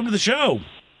 Vince, welcome to the show.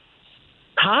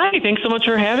 Hi, thanks so much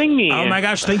for having me. Oh my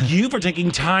gosh, thank you for taking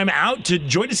time out to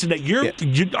join us today.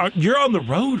 You're on the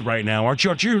road right now, aren't you?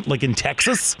 Aren't you like in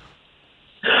Texas?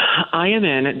 I am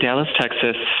in Dallas,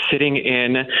 Texas, sitting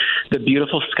in the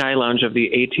beautiful Sky Lounge of the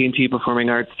AT&T Performing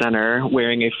Arts Center,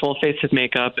 wearing a full face of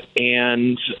makeup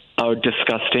and a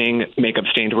disgusting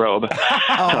makeup-stained robe,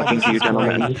 talking to you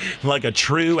gentlemen. Like a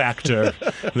true actor.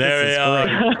 There we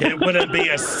are. It wouldn't be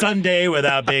a Sunday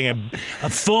without being a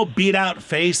full beat-out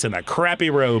face and a crappy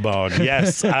robe on.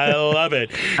 Yes, I love it.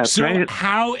 That's right.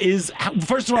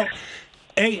 First of all,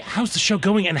 how's the show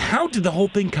going, and how did the whole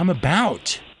thing come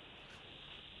about?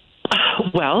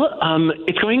 Well,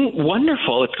 it's going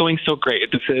wonderful. It's going so great.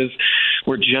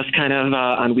 We're just kind of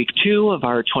on week 2 of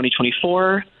our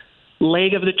 2024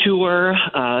 leg of the tour.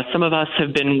 Some of us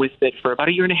have been with it for about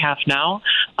a year and a half now.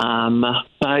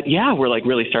 But yeah, we're like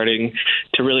really starting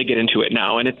to really get into it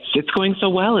now. And it's going so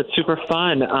well. It's super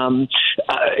fun.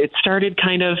 It started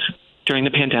kind of during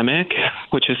the pandemic,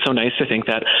 which is so nice to think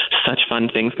that such fun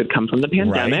things could come from the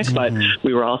pandemic. Right. But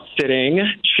we were all sitting,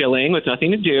 chilling with nothing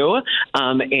to do.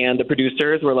 And the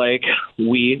producers were like,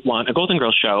 we want a Golden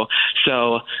Girls show.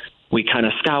 So we kind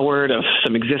of scoured of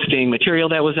some existing material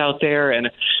that was out there.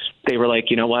 And they were like,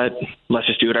 you know what, let's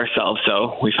just do it ourselves.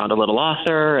 So we found a little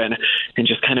author and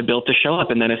just kind of built the show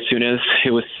up. And then as soon as it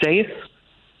was safe,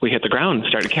 we hit the ground,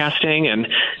 started casting and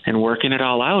working it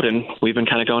all out, and we've been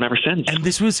kind of going ever since. And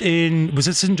this was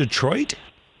this in Detroit?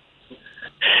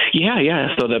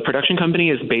 Yeah. So the production company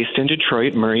is based in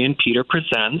Detroit. Murray and Peter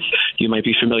Presents. You might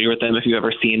be familiar with them if you've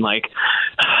ever seen like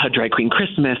a Drag Queen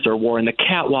Christmas or War in the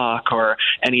Catwalk or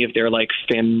any of their like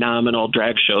phenomenal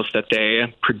drag shows that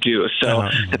they produce. So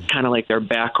that's kind of like their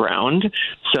background.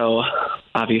 So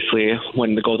obviously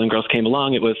when the Golden Girls came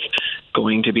along, it was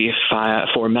going to be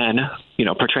 4 men,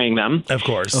 portraying them. Of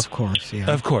course,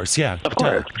 yeah.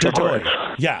 Detroit.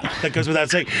 Yeah, that goes without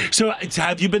saying. So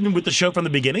have you been with the show from the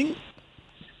beginning?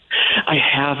 I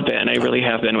have been. I really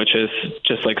have been, which is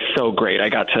just like so great. I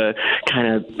got to kind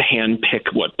of hand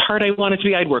pick what part I wanted to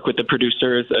be. I'd worked with the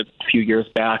producers a few years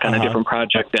back on a different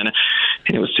project, and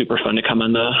it was super fun to come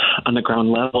on the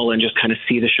ground level and just kind of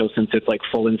see the show since it's like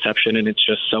full inception. And it's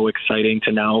just so exciting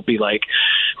to now be like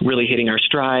really hitting our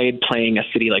stride, playing a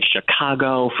city like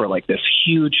Chicago for like this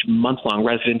huge month-long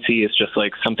residency is just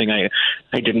like something I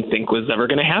didn't think was ever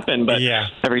going to happen. But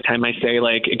every time I say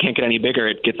like it can't get any bigger,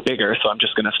 it gets bigger. So I'm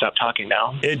just going to stop talking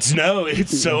now. It's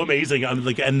so amazing. And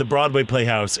the Broadway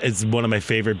Playhouse is one of my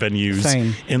favorite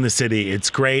venues in the city.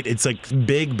 It's great. It's like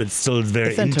big, but still it's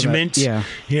very intimate. Yeah.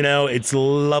 It's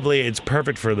lovely. It's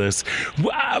perfect for this.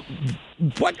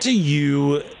 What do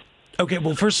you... Okay,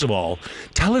 well, first of all,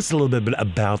 tell us a little bit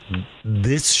about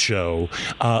this show,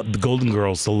 The Golden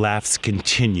Girls, The Laughs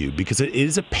Continue, because it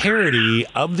is a parody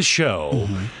of the show,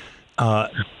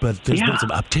 but there's been some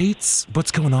updates.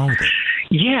 What's going on with it?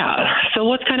 Yeah. So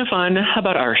what's kind of fun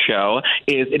about our show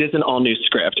is it is an all-new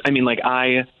script. I mean, like,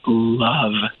 I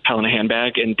love Helena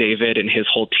Handbag and David and his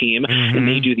whole team, and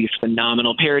they do these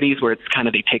phenomenal parodies where it's kind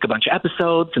of they take a bunch of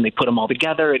episodes and they put them all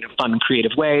together in a fun and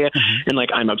creative way, and,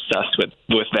 like, I'm obsessed with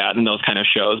that and those kind of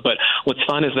shows. But what's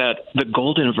fun is that the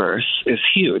Goldenverse is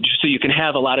huge, so you can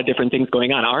have a lot of different things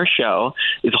going on. Our show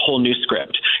is a whole new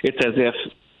script. It's as if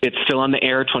it's still on the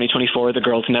air, 2024. The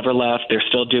girls never left. They're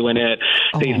still doing it.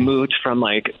 They've moved from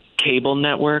like cable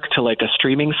network to like a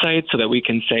streaming site so that we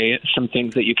can say some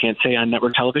things that you can't say on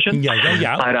network television.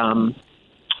 Yeah.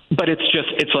 But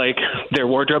it's like their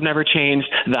wardrobe never changed.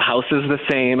 The house is the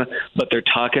same, but they're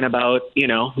talking about,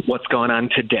 what's going on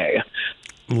today.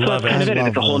 So that's kind of it.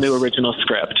 It's a whole new original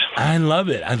script. I love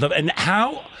it. And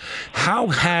how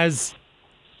has,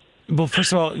 well,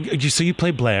 first of all, so you play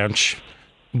Blanche,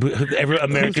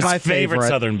 America's favorite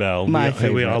Southern Belle.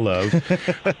 We all love.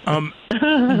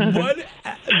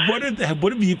 What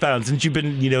have you found since you've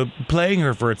been playing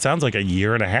her for it sounds like a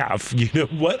year and a half?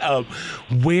 What are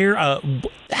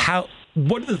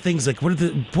the things like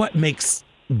what makes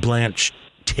Blanche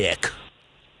tick?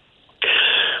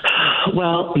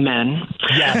 Well, men.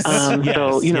 Yes. So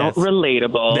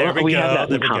relatable. There we go. Have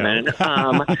that in common.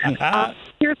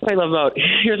 Here's what I love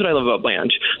about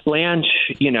Blanche. Blanche,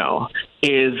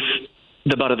 is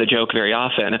the butt of the joke very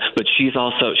often, but she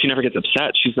never gets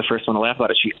upset. She's the first one to laugh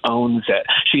about it. She owns it.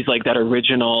 She's like that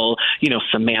original,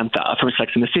 Samantha from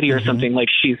Sex and the City or something. Like,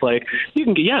 she's like,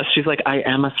 she's like, I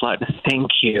am a slut. Thank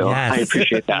you. Yes. I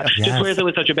appreciate that. Yes. Just wears it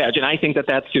with such a badge. And I think that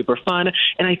that's super fun.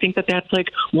 And I think that that's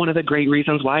like one of the great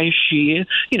reasons why she,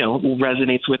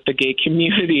 resonates with the gay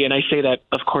community. And I say that,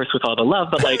 of course, with all the love,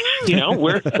 but like, it's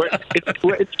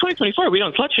 2024. We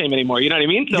don't slut shame anymore. You know what I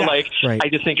mean? So I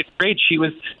just think it's great. She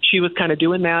was kind of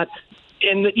doing that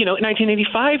in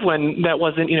 1985 when that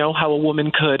wasn't how a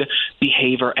woman could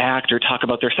behave or act or talk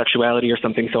about their sexuality or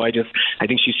something. So I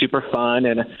think she's super fun,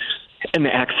 and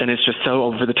the accent is just so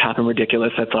over the top and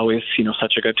ridiculous. That's always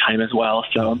such a good time as well.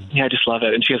 So I just love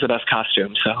it, and she has the best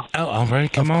costume. So all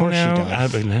right, come on now.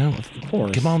 Of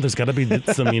course, come on. There's got to be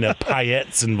some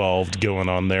paillettes involved going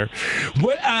on there.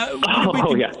 What?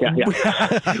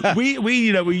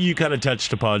 You kind of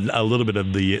touched upon a little bit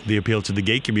of the appeal to the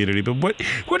gay community, but what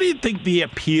do you think the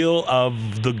appeal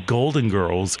of the Golden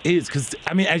Girls is? Because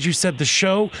as you said, the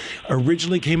show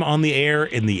originally came on the air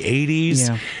in the 80s.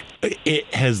 Yeah.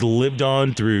 It has lived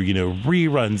on through,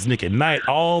 reruns, Nick at Night,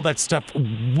 all that stuff.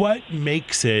 What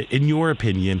makes it, in your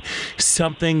opinion,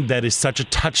 something that is such a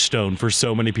touchstone for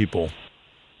so many people?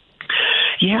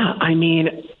 Yeah,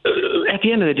 at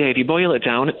the end of the day, if you boil it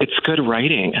down, it's good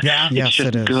writing. Yeah, it's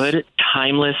just good,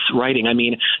 timeless writing.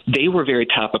 They were very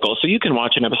topical. So you can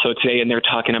watch an episode today and they're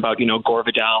talking about, Gore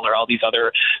Vidal or all these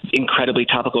other incredibly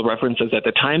topical references at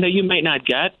the time that you might not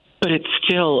get. But it's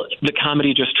still, the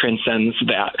comedy just transcends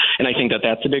that. And I think that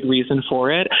that's a big reason for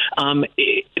it.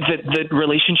 The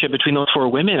relationship between those four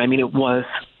women, it was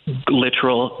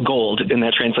literal gold, and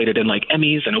that translated in like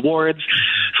Emmys and awards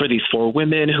for these four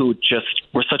women who just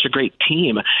were such a great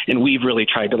team. And we've really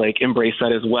tried to embrace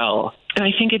that as well. And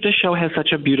I think this show has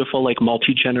such a beautiful,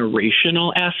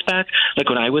 multi-generational aspect. Like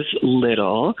when I was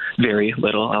little, very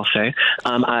little, I'll say,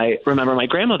 I remember my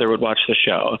grandmother would watch the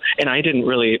show, and I didn't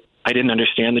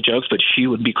understand the jokes, but she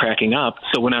would be cracking up.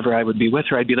 So whenever I would be with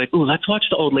her, I'd be like, ooh, let's watch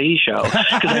the old lady show.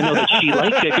 Because I know that she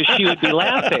liked it because she would be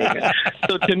laughing.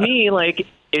 So to me,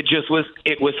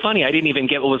 it was funny. I didn't even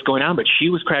get what was going on, but she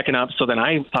was cracking up. So then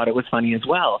I thought it was funny as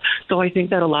well. So I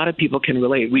think that a lot of people can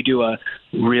relate. We do a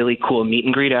really cool meet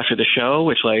and greet after the show,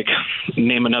 which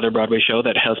name another Broadway show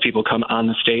that has people come on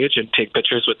the stage and take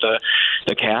pictures with the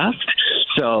cast.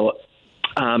 So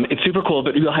it's super cool,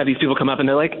 but you'll have these people come up and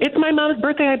they're like, it's my mom's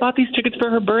birthday. I bought these tickets for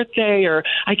her birthday, or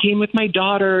I came with my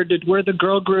daughter. We're the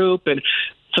girl group. And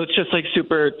so it's just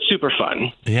super, super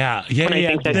fun. Yeah. And I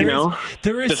think that,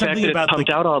 there is the something fact that about it's pumped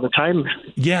out all the time.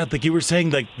 Yeah. Like you were saying,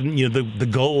 the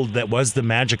gold that was the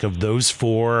magic of those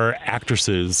four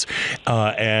actresses,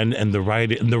 and the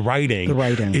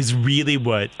writing is really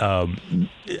what,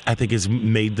 I think has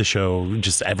made the show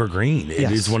just evergreen.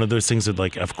 It is one of those things that,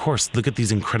 of course, look at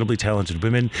these incredibly talented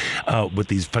women with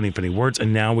these funny words,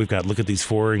 and now we've got, look at these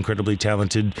four incredibly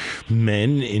talented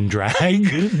men in drag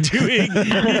doing,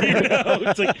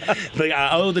 it's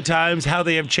the times, how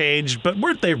they have changed, but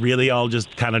weren't they really all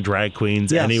just kind of drag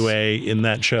queens anyway in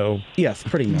that show? Yes,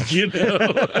 pretty much. Yeah.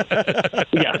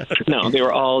 No, they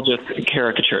were all just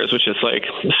caricatures, which is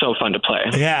so fun to play.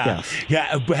 Yeah.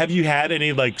 Yeah. Have you had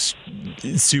any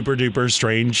super duper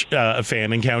strange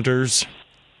fan encounters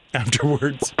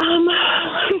afterwards? I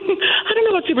don't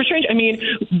know about super strange.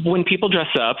 When people dress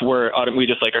up, we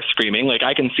just are screaming.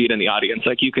 I can see it in the audience.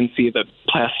 You can see the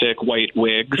plastic white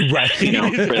wigs, right? For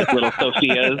little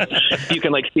Sophias. You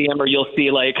can see them, or you'll see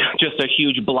just a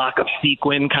huge block of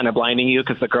sequin kind of blinding you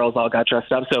because the girls all got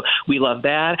dressed up. So we love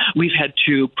that. We've had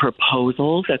 2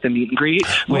 proposals at the meet and greet,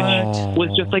 which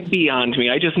was just beyond me.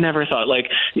 I just never thought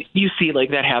you see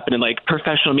that happen in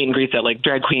professional meet and greets at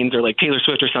drag queens or Taylor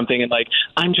Swift or something, and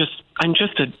I'm just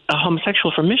a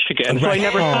homosexual from Michigan. So I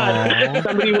never thought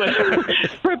somebody would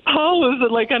propose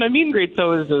on a meet and greet.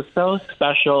 So it was just so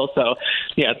special. So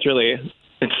yeah,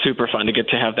 it's super fun to get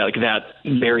to have that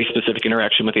very specific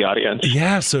interaction with the audience.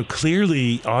 Yeah, so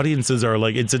clearly audiences are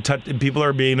people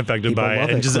are being affected by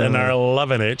it and are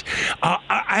loving it.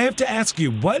 I have to ask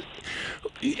you,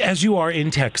 as you are in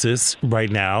Texas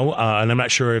right now, and I'm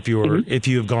not sure if if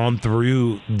you have gone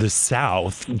through the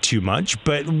South too much,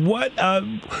 but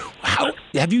how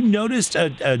have you noticed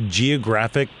a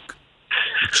geographic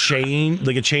change,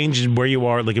 a change in where you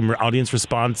are, in audience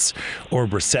response or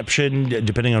reception,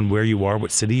 depending on where you are,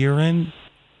 what city you're in?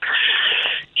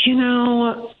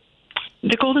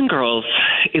 The Golden Girls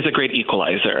is a great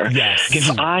equalizer. Yes.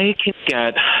 If I can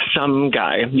get some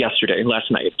guy last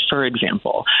night, for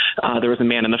example, there was a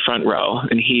man in the front row,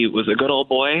 and he was a good old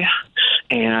boy,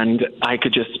 and I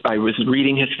was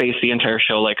reading his face the entire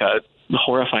show like a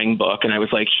horrifying book. And I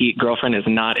was like, girlfriend is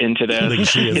not into this. Like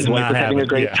his wife was having a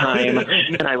great time.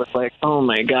 And I was like, oh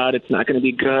my God, it's not going to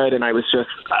be good. And I was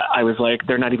like,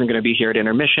 they're not even going to be here at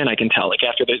intermission. I can tell. Like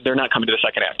after they're not coming to the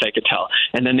second act, I could tell.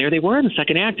 And then there they were in the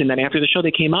second act. And then after the show,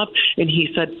 they came up and he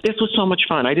said, this was so much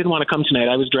fun. I didn't want to come tonight.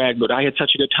 I was dragged, but I had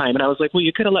such a good time. And I was like, well,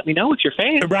 you could have let me know with your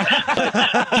face. Right.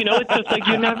 But, it's just like,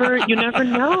 you never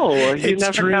know. You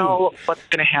never know what's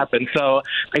going to happen. So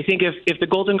I think if the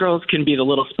Golden Girls can be the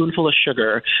little spoonful of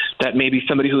sugar that maybe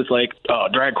somebody who's like, oh,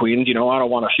 drag queens, I don't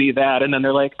want to see that. And then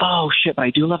they're like, oh shit, but I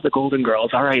do love the Golden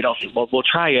Girls. All right, we'll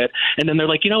try it. And then they're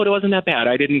like, it wasn't that bad.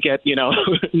 I didn't get,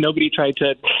 nobody tried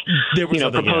to,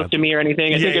 propose to me or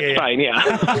anything. I think it's fine.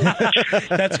 Yeah.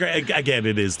 That's great. Again,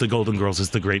 it is. The Golden Girls is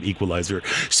the great equalizer.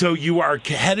 So you are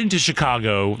heading to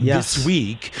Chicago this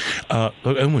week.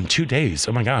 In 2 days.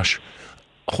 Oh my gosh.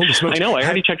 Holy smokes. I know. I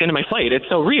already checked into my flight. It's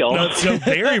so real. No, it's so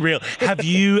very real. Have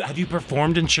you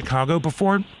performed in Chicago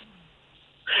before?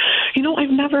 I've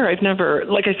never,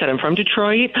 like I said, I'm from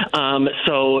Detroit.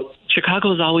 So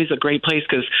Chicago is always a great place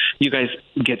because you guys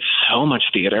get so much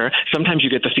theater. Sometimes you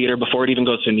get the theater before it even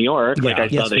goes to New York. Yeah, like I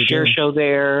saw the Cher show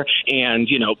there and,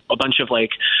 a bunch of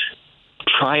like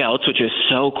tryouts, which is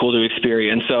so cool to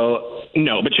experience. So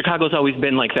no, but Chicago's always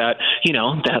been like that,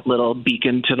 that little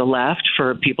beacon to the left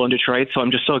for people in Detroit. So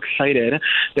I'm just so excited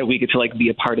that we get to like be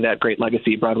a part of that great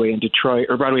legacy Broadway in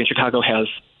Chicago has.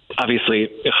 Obviously,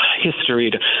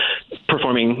 history to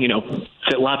performing,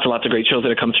 lots and lots of great shows that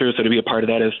have come through. So to be a part of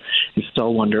that is so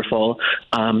wonderful.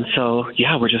 So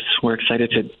yeah, we're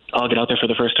excited to all get out there for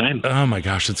the first time. Oh my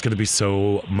gosh, it's going to be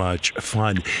so much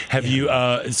fun. Have you?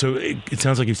 So it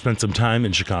sounds like you've spent some time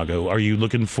in Chicago. Are you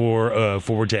looking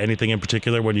forward to anything in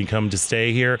particular when you come to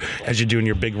stay here as you're doing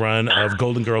your big run of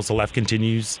Golden Girls? The Left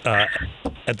continues at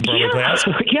the Broadway Playhouse?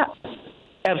 Yeah.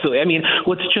 Absolutely. I mean,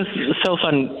 what's just so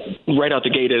fun right out the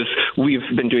gate is we've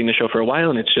been doing the show for a while,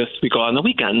 and it's just we go on the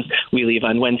weekends. We leave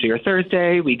on Wednesday or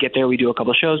Thursday. We get there. We do a couple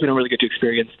of shows. We don't really get to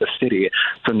experience the city.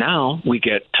 So now we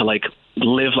get to like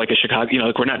live like a Chicago,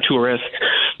 like we're not tourists.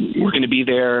 We're going to be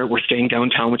there. We're staying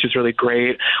downtown, which is really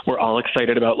great. We're all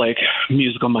excited about like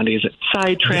musical Mondays at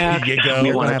Sidetrack.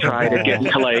 We want to try to get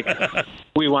into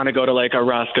we want to go to like a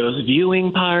Roscoe's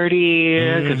viewing party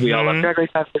because we all love Drag Race,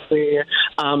 obviously.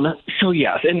 So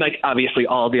yes, and like obviously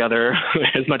all the other,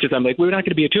 as much as I'm like, we're not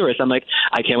going to be a tourist, I'm like,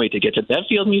 I can't wait to get to the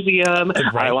Field Museum.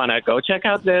 Right. I want to go check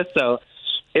out this. So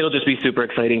it'll just be super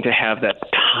exciting to have that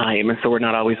time. So we're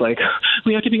not always like,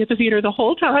 we have to be at the theater the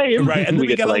whole time. Right, and then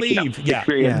we got to leave.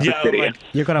 Experience the city.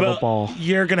 You're going to have a ball.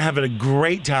 You're going to have a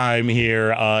great time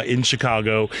here in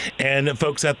Chicago. And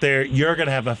folks out there, you're going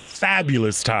to have a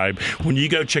fabulous time when you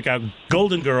go check out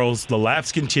Golden Girls, The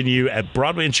Laughs Continue at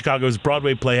Broadway in Chicago's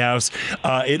Broadway Playhouse.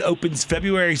 It opens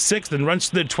February 6th and runs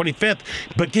to the 25th.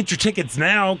 But get your tickets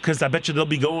now because I bet you they'll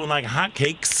be going like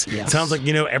hotcakes. Yes. Sounds like,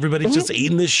 everybody's just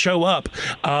eating this show up.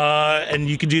 And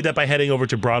you can do that by heading over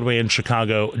to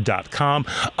BroadwayInChicago.com.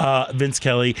 Vince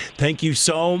Kelley, thank you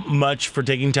so much for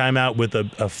taking time out with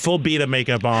a full beat of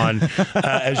makeup on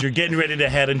as you're getting ready to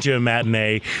head into a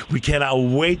matinee. We cannot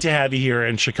wait to have you here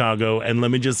in Chicago. And let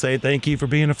me just say thank you for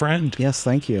being a friend. Yes,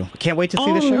 thank you. Can't wait to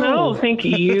see the show. No, thank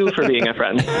you for being a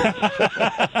friend.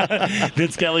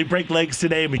 Vince Kelley, break legs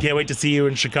today. We can't wait to see you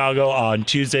in Chicago on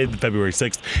Tuesday, February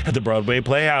 6th at the Broadway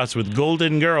Playhouse with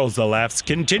Golden Girls. The Laughs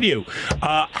Continue.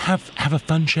 Have a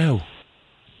fun show.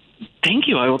 Thank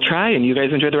you. I will try, and you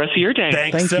guys enjoy the rest of your day.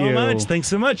 Thanks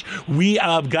so much. We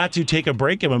got to take a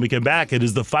break, and when we come back, it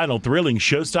is the final thrilling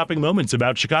show-stopping moments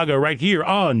about Chicago right here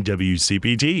on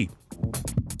WCPT.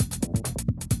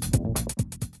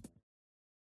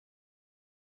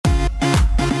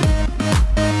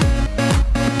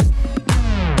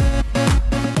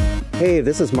 Hey,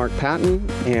 this is Mark Patton,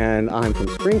 and I'm from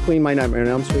Scream Queen, My Nightmare on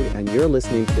Elm Street, and you're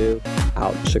listening to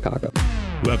Out Chicago.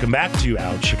 Welcome back to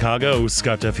Out Chicago.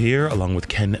 Scott Duff here, along with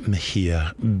Ken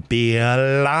Mejia.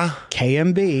 Bella.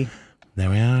 KMB. There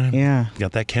we are. Yeah.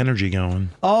 Got that Kenergy going.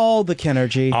 All the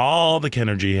Kenergy. All the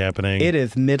Kenergy happening. It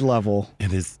is mid-level.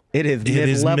 It is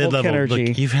mid-level Kenergy.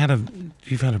 Look, you've had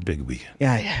a big weekend.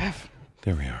 Yeah, I have.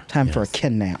 There we are. Time for a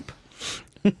Ken nap.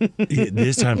 It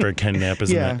is time for a Ken nap,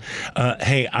 isn't it?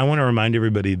 Hey, I want to remind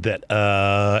everybody that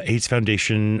AIDS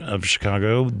Foundation of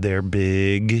Chicago, their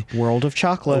big World of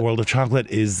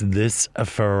Chocolate is this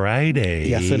Friday.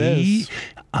 Yes, it is.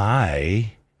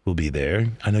 I will be there.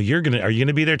 I know you're gonna. Are you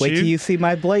gonna be there too? Wait till you see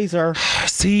my blazer.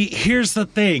 See, here's the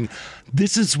thing.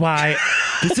 This is why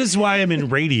I'm in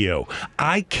radio.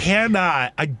 I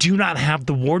do not have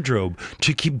the wardrobe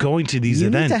to keep going to these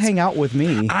events. You need to hang out with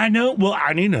me. I know. Well,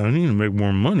 I need to make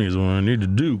more money is what I need to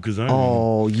do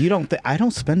you don't I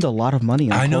don't spend a lot of money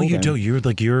on I know clothing. you do.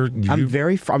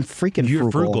 I'm freaking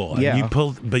frugal. frugal. Yeah.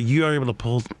 But you are able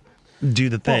to do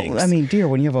the things. Well, I mean, dear,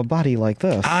 when you have a body like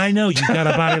this. I know you got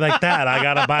a body like that. I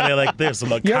got a body like this.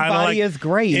 Your body is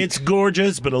great. It's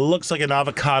gorgeous, but it looks like an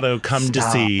avocado come to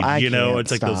seed.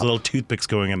 It's like those little toothpicks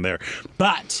going in there.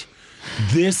 But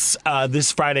this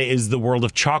Friday is the World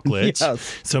of Chocolate.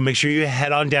 Yes. So make sure you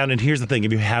head on down. And here's the thing: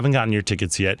 if you haven't gotten your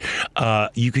tickets yet,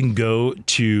 you can go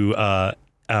to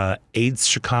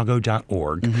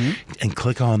AIDSchicago.org and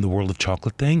click on the World of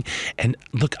Chocolate thing. And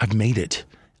look, I've made it.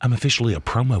 I'm officially a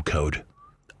promo code.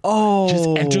 Oh. Just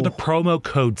enter the promo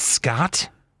code Scott.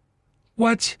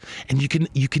 What? And you can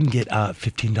get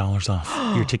 $15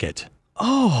 off your ticket.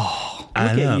 Oh, look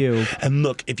at you. And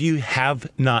look, if you have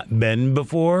not been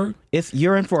before,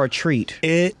 you're in for a treat.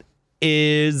 It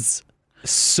is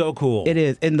so cool. It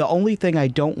is. And the only thing I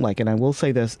don't like, and I will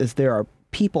say this, is there are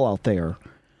people out there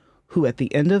who at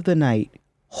the end of the night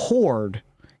hoard,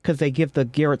 because they give the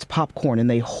Garrett's popcorn and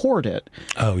they hoard it.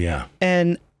 Oh, yeah.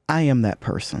 And I am that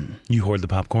person. You hoard the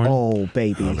popcorn? Oh,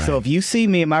 baby. Right. So if you see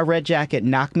me in my red jacket,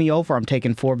 knock me over, I'm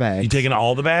taking 4 bags. You taking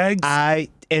all the bags?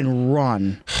 And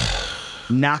run.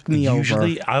 Knock me over.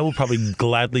 Usually, I will probably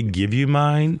gladly give you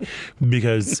mine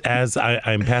because as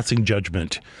I'm passing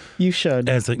judgment. You should.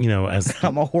 As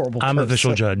I'm a horrible person. I'm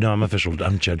official judge. No, I'm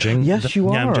judging. Yes, you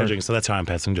are. Yeah, I'm judging. So that's how I'm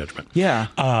passing judgment. Yeah.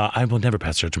 I will never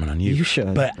pass judgment on you. You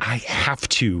should. But I have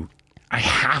to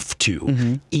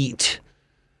eat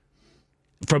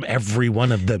from every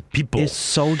one of the people. It's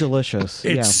so delicious.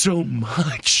 It's so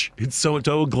much. It's so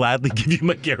gladly give you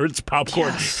my Garrett's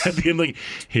popcorn at the end. Like,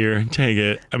 here, take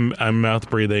it. I'm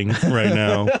mouth breathing right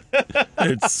now.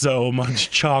 It's so much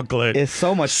chocolate. It's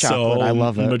so much chocolate. I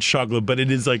love it. So much chocolate, but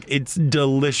it's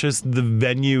delicious. The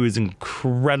venue is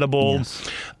incredible. Yes.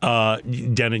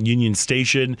 Down at Union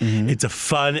Station. It's a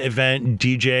fun event.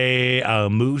 DJ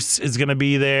Moose is going to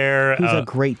be there. He's a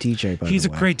great DJ, by the way. He's a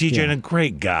great DJ and a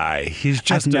great guy.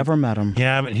 I've never met him.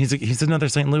 Yeah, but he's another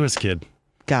St. Louis kid.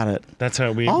 Got it. That's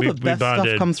how we All the bonded. best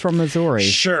stuff comes from Missouri.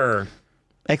 Sure.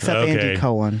 Except Andy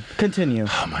Cohen. Continue.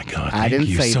 Oh my God! I didn't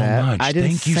say that. Much. I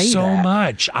didn't Thank you so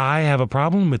much. I have a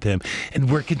problem with him,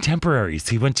 and we're contemporaries.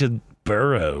 He went to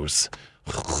Burroughs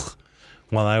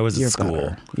while I was at school.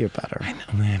 Better. You're better. I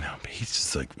know, but he's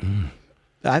just like.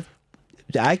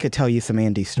 I could tell you some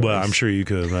Andy stories. Well, I'm sure you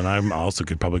could, and I also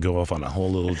could probably go off on a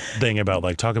whole little thing about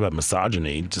talk about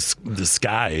misogyny, just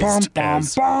disguised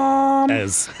as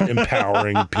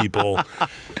empowering people.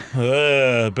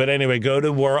 But anyway, go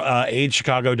to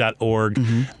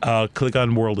AIDSchicago.org, click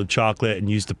on World of Chocolate, and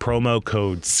use the promo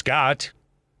code Scott.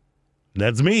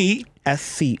 That's me.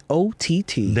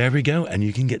 SCOTT. There we go, and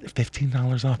you can get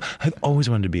 $15 off. I've always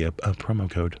wanted to be a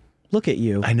promo code. Look at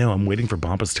you. I know. I'm waiting for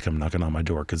Bombas to come knocking on my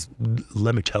door because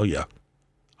let me tell you,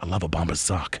 I love a Bombas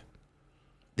sock.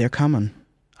 They're coming.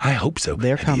 I hope so.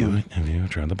 They're coming. Have you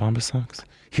tried the Bombas socks?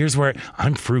 Here's where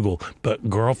I'm frugal, but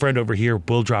girlfriend over here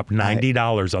will drop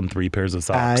 $90 on 3 pairs of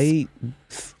socks.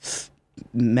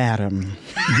 Madam.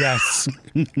 Yes.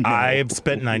 No. I've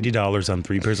spent $90 on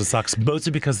 3 pairs of socks,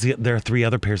 mostly because there are 3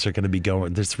 other pairs that are going to be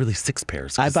going. There's really 6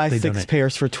 pairs. I buy 6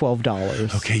 pairs for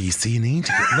 $12. Okay, you see, you need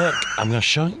to look. I'm going to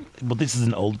show you. Well, this is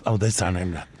an old. Oh, this time I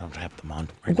don't have them on.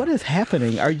 What is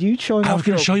happening? Are you showing? I was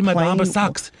going to show you my Bombas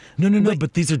socks. No.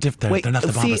 But these are different. They're not the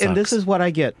Bombas socks. And this is what I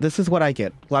get.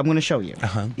 Well, I'm going to show you.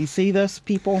 You see this,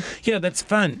 people? Yeah, that's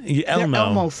fun. Elmo. They're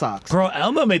Elmo socks. Girl,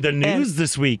 Elmo made the news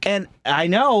this week. And I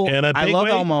know. I love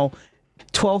Elmo.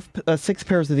 6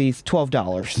 pairs of these,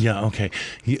 $12. Yeah, okay.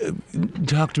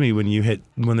 Talk to me when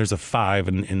there's a 5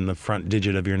 in the front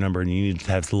digit of your number and you need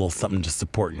to have a little something to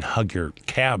support and hug your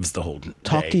calves the whole day.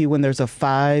 Talk to you when there's a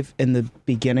 5 in the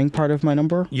beginning part of my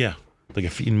number? Yeah, like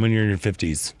when you're in your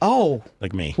 50s. Oh.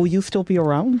 Like me. Will you still be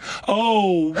around?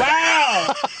 Oh,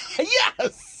 wow.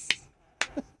 Yes.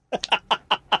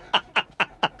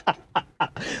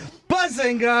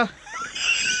 Buzzinga.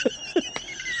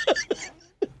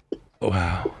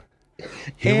 Wow.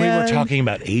 Here we were talking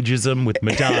about ageism with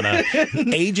Madonna.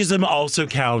 Ageism also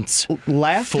counts.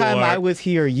 Last time I was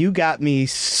here, you got me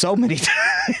so many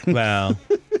times. Well,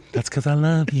 that's because I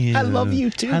love you. I love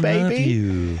you too, baby. I love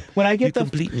you. When I get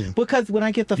when I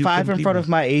get the 5 in front of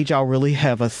my age, I'll really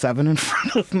have a 7 in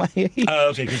front of my age. Oh,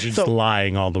 okay, because you're just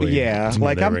lying all the way. Yeah,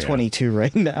 I'm 22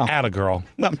 right now. Atta girl.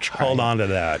 I'm trying. Hold on to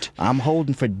that. I'm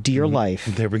holding for dear life.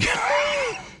 There we go.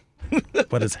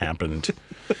 What has happened?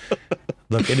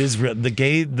 Look, it is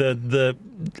the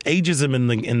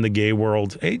ageism in the gay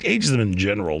world. Ageism in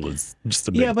general is just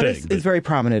a big thing. Yeah, but it's very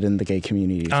prominent in the gay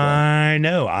community as well. I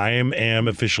know. I am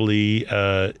officially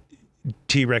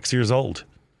T-Rex years old.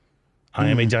 I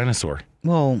am a dinosaur.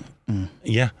 Well,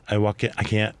 yeah, I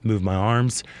can't move my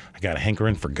arms. I got a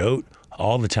hankering for goat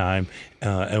all the time.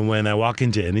 And when I walk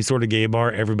into any sort of gay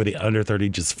bar, everybody under 30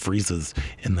 just freezes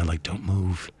and they're like, "Don't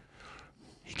move.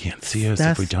 You can't see us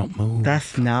if we don't move."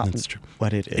 That's not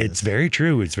what it is. It's very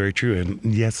true. It's very true. And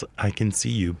yes, I can see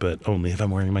you, but only if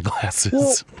I'm wearing my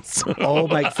glasses. Well,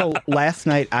 so last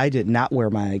night I did not wear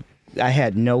I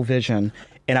had no vision.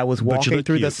 And I was walking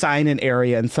through the sign-in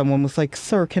area, and someone was like,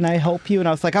 "Sir, can I help you?" And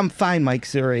I was like, "I'm fine, Mike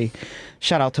Zuri."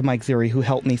 Shout out to Mike Zuri, who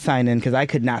helped me sign in because I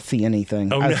could not see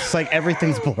anything. I was like,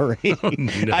 everything's blurry.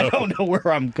 No. I don't know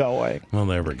where I'm going. Well,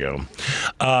 there we go.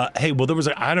 Hey, well, there was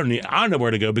I don't know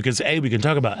where to go because we can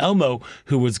talk about Elmo,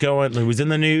 who was in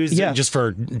the news just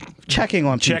for checking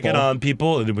on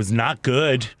people, and it was not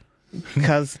good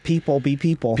because people be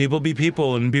people. People be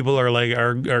people, and people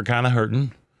are kind of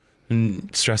hurting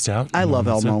and stressed out. I love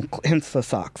Elmo, hence the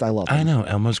socks. I love him. I know,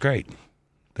 Elmo's great.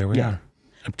 There we are.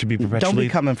 To be perpetually, don't be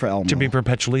coming for Elmo. To be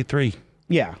perpetually 3.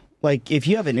 Yeah. Like, if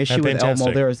you have an issue with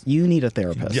Elmo, you need a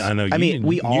therapist. Yeah, I know.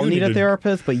 We all need a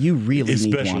therapist, but you really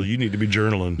need one. Especially, you need to be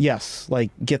journaling. Yes,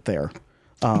 get there.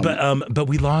 But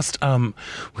we lost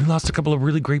a couple of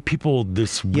really great people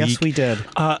this week. Yes, we did.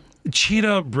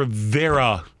 Cheetah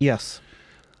Rivera. Yes.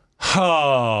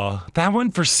 Oh, that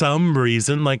one for some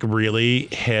reason really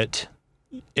hit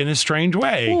in a strange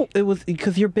way. Well, it was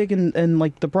because you're big in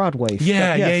the Broadway stuff.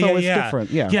 Yeah, so it's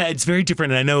different. Yeah, it's very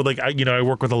different. And I know, I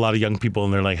work with a lot of young people,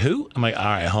 and they're like, "Who?" I'm like, "All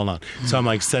right, hold on." So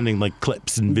I'm sending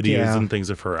clips and videos and things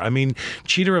of her. I mean,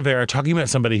 Cheetah Rivera, talking about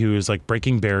somebody who is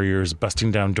breaking barriers, busting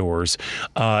down doors,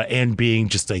 and being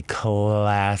just a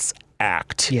class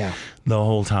act the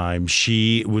whole time.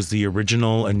 She was the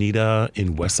original Anita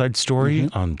in West Side Story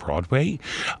on Broadway.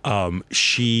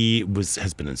 She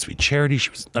has been in Sweet Charity. She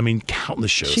was,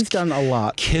 countless shows. She's done a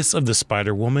lot. Kiss of the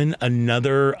Spider Woman,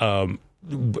 another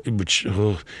which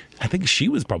I think she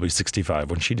was probably 65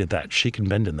 when she did that. She can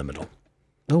bend in the middle.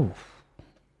 Oh.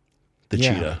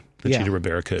 Cheetah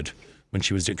Rivera could. When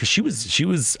she was doing, because she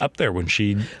was up there when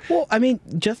she. Well,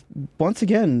 just once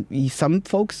again, some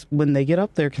folks when they get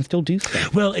up there can still do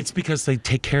stuff. Well, it's because they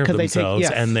take care of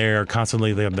themselves and they're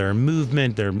constantly they're in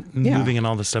movement, they're moving and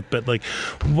all this stuff. But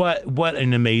what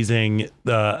an amazing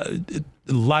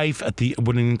life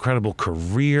what an incredible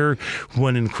career, what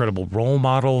an incredible role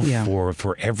model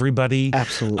for everybody.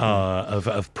 Absolutely.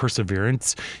 Of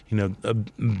perseverance.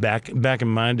 Back in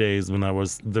my days when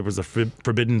there was a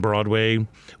Forbidden Broadway,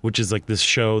 which is this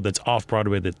show that's off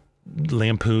Broadway that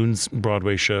lampoons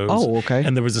Broadway shows. Oh, okay.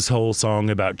 And there was this whole song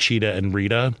about Cheetah and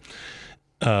Rita.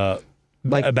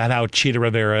 About how Cheetah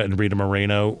Rivera and Rita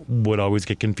Moreno would always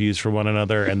get confused for one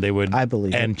another, and they would. I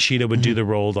believe. And Cheetah would do the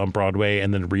roles on Broadway,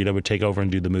 and then Rita would take over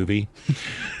and do the movie,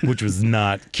 which was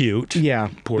not cute. Yeah,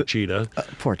 poor Cheetah.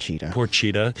 Poor Cheetah. Poor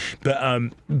Cheetah.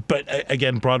 But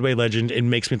again, Broadway legend. It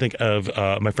makes me think of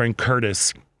my friend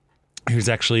Curtis, who's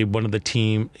actually one of the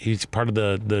team. He's part of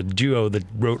the duo that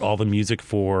wrote all the music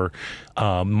for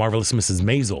Marvelous Mrs.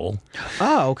 Maisel.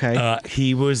 Oh, okay.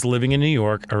 He was living in New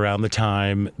York around the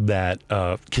time that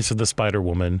Kiss of the Spider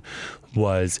Woman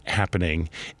was happening,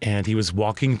 and he was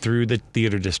walking through the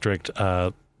theater district.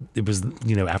 It was,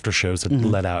 after shows had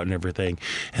let out and everything.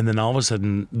 And then all of a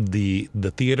sudden, the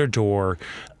theater door,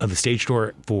 the stage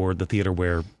door for the theater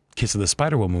where Kiss of the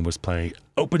Spider Woman was playing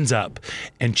opens up,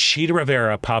 and Cheetah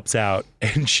Rivera pops out,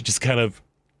 and she just kind of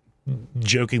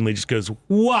jokingly just goes,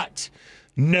 "What?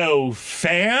 No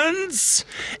fans?"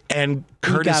 And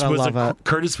Curtis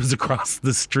was across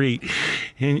the street,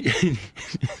 and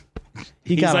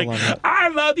he's like, "I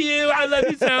love you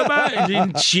so much."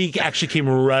 And she actually came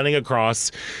running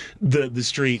across the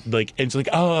street, and she's like,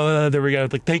 "Oh, there we go.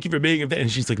 Thank you for being a fan."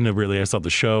 And she's like, "No, really, I saw the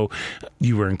show.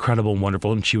 You were incredible and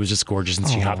wonderful." And she was just gorgeous. And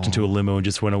she hopped into a limo and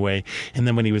just went away. And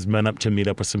then when he was meant up to meet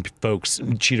up with some folks,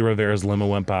 Cheetah Rivera's limo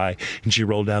went by, and she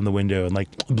rolled down the window and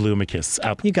blew him a kiss.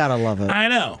 You gotta love it. I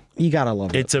know. You gotta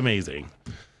love it. It's amazing.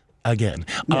 Again.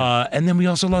 And then we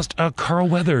also lost Carl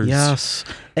Weathers. Yes.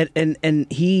 And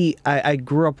I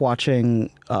grew up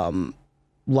watching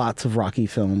lots of Rocky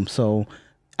films, so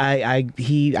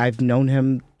I've known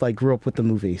him, grew up with the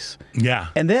movies. Yeah.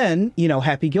 And then,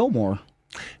 Happy Gilmore.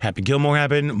 Happy Gilmore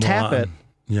happened. Tap It.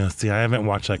 Yeah, see, I haven't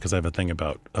watched that because I have a thing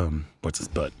about what's his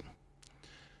butt?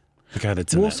 The guy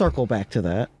that's in We'll circle back to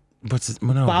that. What's his?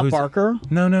 No, Bob Barker?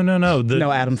 No. No,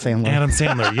 Adam Sandler. Adam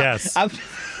Sandler. Yes.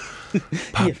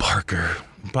 Bob Barker.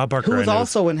 Bob Barker. Who was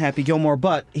also in Happy Gilmore,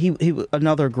 but he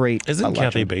another great. Isn't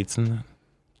Kathy Bates in that?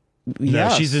 Yeah,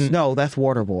 no, she's in. No, that's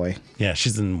Waterboy. Yeah,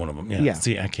 she's in one of them. Yeah.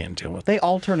 See, I can't deal with. They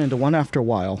all turn into one after a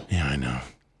while. Yeah, I know.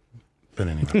 But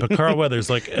anyway, but Carl Weathers,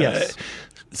 like, yes.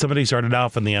 Somebody started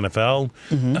off in the NFL,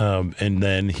 and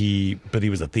then he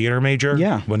was a theater major.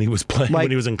 Yeah. When he was playing, when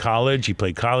he was in college, he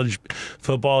played college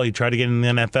football. He tried to get in the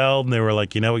NFL, and they were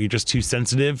like, you know what, you're just too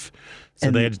sensitive. So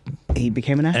and he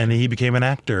became an actor. And he became an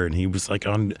actor, and he was like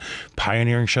on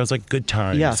pioneering shows like Good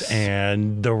Times. Yes.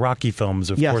 And the Rocky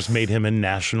films, of course, made him a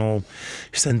national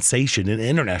sensation, an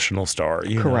international star.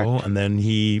 You know, and then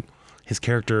his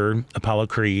character, Apollo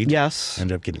Creed,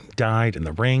 ended up getting died in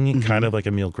the ring, kind of like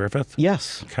Emil Griffith.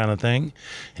 Yes. Kind of thing.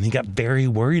 And he got very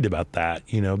worried about that,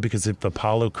 you know, because if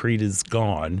Apollo Creed is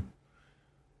gone,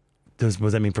 what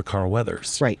does that mean for Carl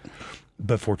Weathers? Right.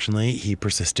 But fortunately, he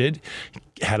persisted,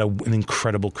 had an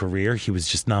incredible career. He was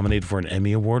just nominated for an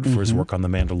Emmy Award for his work on The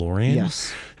Mandalorian.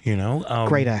 Yes. You know?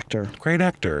 Great actor. Great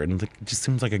actor. And just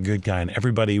seems like a good guy. And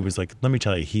everybody was like, let me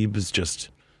tell you, he was just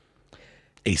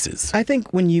aces. I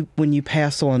think when you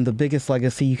pass on, the biggest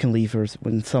legacy you can leave is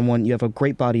when you have a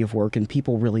great body of work and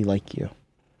people really like you.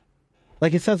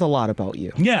 Like, it says a lot about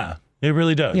you. Yeah, it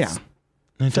really does. Yeah.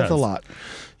 It says a lot.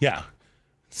 Yeah.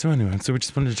 So anyway, we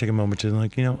just wanted to take a moment to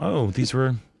these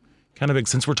were kind of big,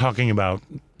 since we're talking about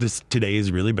this today has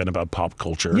really been about pop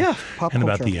culture. Yeah, pop and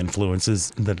culture. about the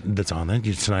influences that's on it.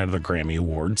 Tonight are the Grammy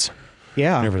Awards.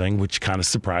 Yeah. And everything, which kind of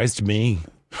surprised me.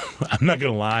 I'm not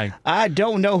going to lie. I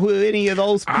don't know who any of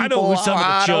those people are. I know who some of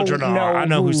the children are. I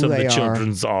know who some of the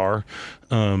children's are.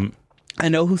 I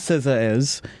know who SZA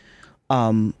is.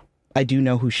 I do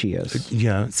know who she is.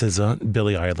 Yeah, SZA,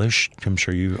 Billie Eilish. I'm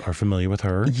sure you are familiar with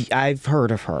her. I've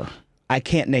heard of her. I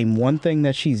can't name one thing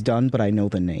that she's done, but I know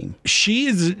the name.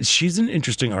 She's an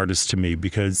interesting artist to me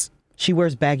because she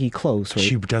wears baggy clothes, right?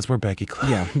 She does wear baggy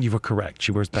clothes. Yeah. You were correct.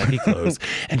 She wears baggy clothes.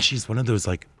 And she's one of those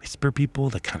like whisper people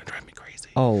that kind of drive me crazy.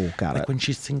 Oh, got it. Like when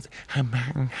she sings, that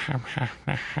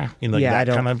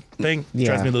kind of thing.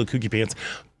 Drives me a little kooky pants.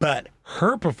 But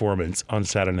her performance on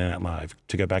Saturday Night Live,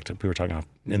 to go back to we were talking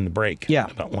in the break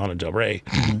about Lana Del Rey,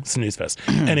 Snooze Fest.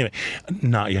 Anyway,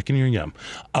 not yucking your yum.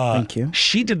 Thank you.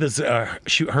 She did this.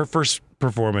 Her first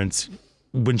performance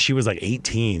when she was like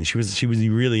 18. She was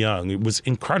really young. It was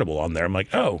incredible on there. I'm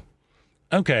like, oh,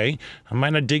 okay. I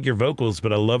might not dig your vocals,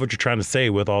 but I love what you're trying to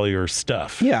say with all your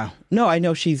stuff. Yeah. No, I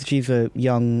know she's a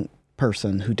young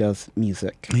person who does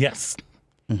music. Yes.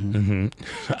 A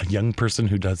young person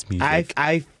who does music.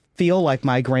 I feel like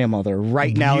my grandmother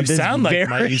right now. You sound like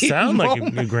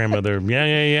a grandmother.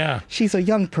 Yeah. She's a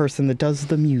young person that does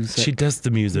the music. She does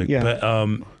the music. Yeah. But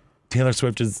Taylor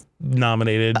Swift is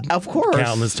nominated, of course,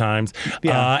 countless times.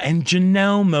 Yeah. And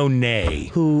Janelle Monáe,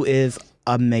 who is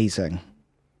amazing.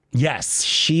 Yes,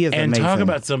 she is and amazing. Talk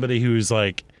about somebody who's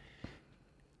like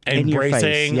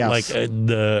embracing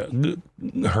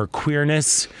her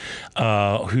queerness,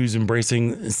 who's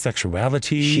embracing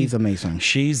sexuality. She's amazing.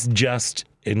 She's just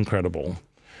incredible.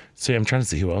 See, I'm trying to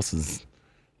see who else is.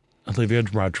 Olivia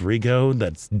Rodrigo,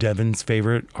 that's Devin's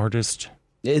favorite artist.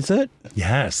 Is it?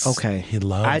 Yes. Okay. He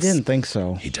loves. I didn't think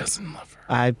so. He doesn't love her.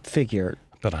 I figured.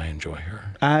 But I enjoy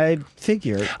her. I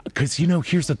figured. Because,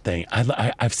 here's the thing.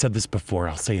 I've said this before.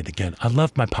 I'll say it again. I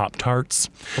love my Pop-Tarts.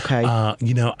 Okay. I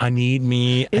need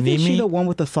me. Isn't she the one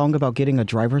with the song about getting a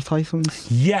driver's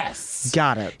license? Yes.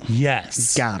 Got it.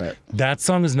 Yes. Got it. That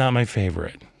song is not my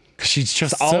favorite. Because she's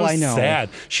just so sad.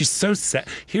 She's so sad.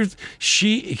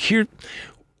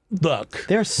 Look.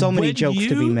 There are so many jokes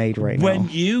to be made right now. When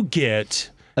you get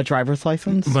a driver's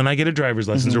license? When I get a driver's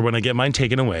license or when I get mine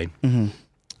taken away.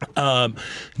 No,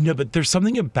 but there's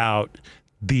something about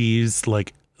these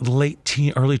like late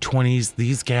teen, early 20s,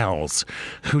 these gals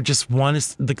who just want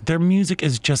to, their music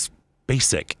is just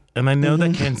basic. And I know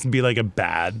that can be like a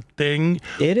bad thing.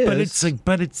 It is.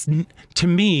 But it's to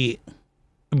me,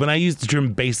 when I use the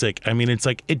term basic, I mean, it's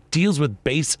like it deals with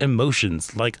base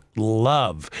emotions like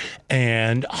love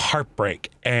and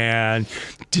heartbreak and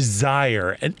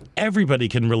desire. And everybody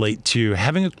can relate to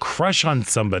having a crush on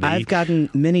somebody. I've gotten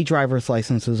many driver's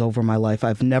licenses over my life.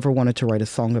 I've never wanted to write a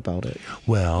song about it.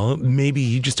 Well, maybe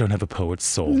you just don't have a poet's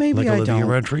soul. Maybe like Olivia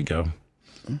Rodrigo.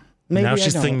 Maybe now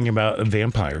she's thinking about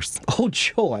vampires. Oh,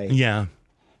 joy. Yeah.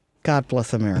 God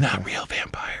bless America. Not real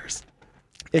vampires.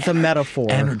 It's a metaphor.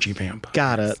 Energy vampire.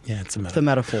 Got it. Yeah, it's a metaphor. It's a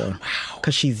metaphor. Wow.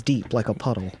 Because she's deep like a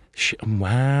puddle.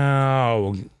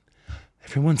 Wow.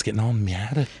 Everyone's getting all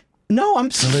mad at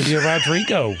Olivia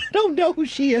Rodrigo. I don't know who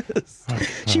she is.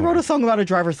 She wrote a song about a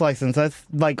driver's license. That's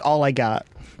like all I got.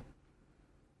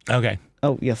 Okay.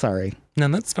 Oh, yeah, sorry. No,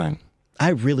 that's fine.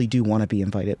 I really do want to be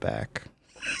invited back.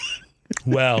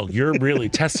 Well, you're really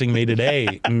testing me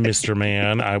today, Mr.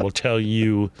 Man. I will tell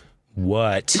you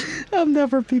what. I'll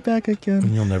never be back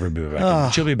again. You'll never be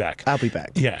back. She'll be back. I'll be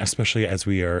back. Yeah, especially as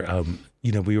we are,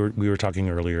 we were talking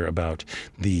earlier about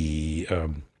the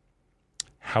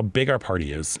how big our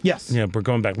party is. Yes. Yeah, we're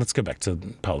going back. Let's go back to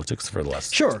politics for the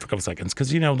last for a couple seconds,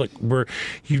 because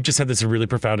you've just had this really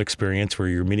profound experience where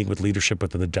you're meeting with leadership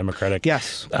within the Democratic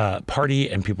Party,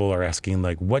 and people are asking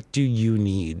what do you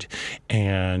need,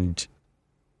 and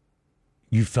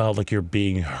you felt like you're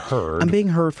being heard. I'm being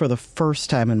heard for the first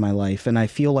time in my life, and I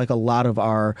feel like a lot of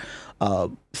our,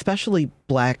 especially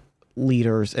Black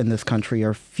leaders in this country,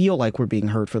 feel like we're being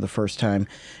heard for the first time,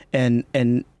 and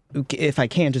if I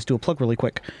can, just do a plug really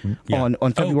quick. On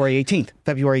February 18th.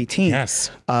 Yes.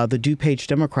 The DuPage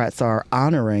Democrats are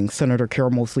honoring Senator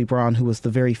Carol Moseley Braun, who was the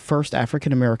very first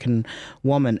African-American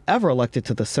woman ever elected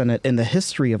to the Senate in the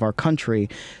history of our country.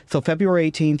 So February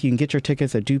 18th, you can get your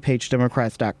tickets at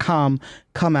DuPageDemocrats.com.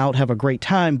 Come out, have a great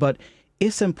time. But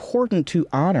it's important to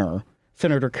honor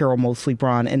Senator Carol Moseley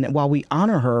Braun. And while we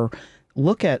honor her,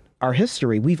 look at our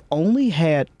history. We've only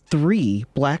had 3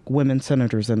 Black women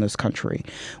senators in this country.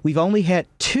 We've only had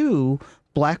 2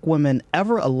 Black women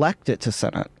ever elected to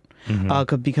Senate,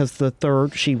 because the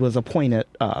third, she was appointed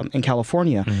in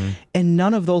California. And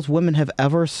none of those women have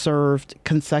ever served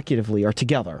consecutively or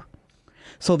together.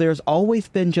 So there's always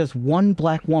been just one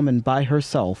Black woman by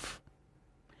herself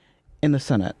in the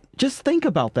Senate. Just think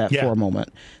about that for a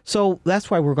moment. So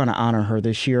that's why we're going to honor her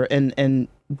this year. And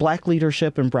Black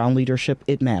leadership and brown leadership,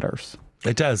 it matters.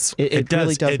 It does. It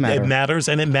really does matter. It matters,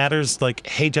 and it matters.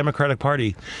 Hey, Democratic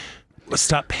Party,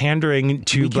 stop pandering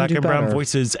to Black and brown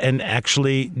voices and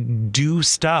actually do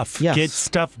stuff. Yes. Get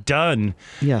stuff done.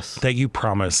 Yes. That you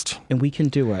promised. And we can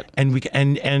do it. And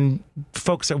and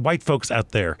folks, white folks out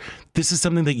there, this is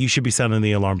something that you should be sounding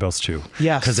the alarm bells to.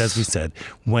 Yes. Because as we said,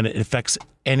 when it affects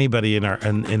anybody in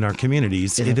our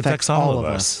communities, it affects all of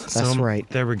us. That's so, right.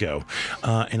 There we go.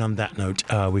 And on that note,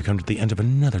 we come to the end of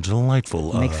another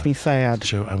delightful makes me sad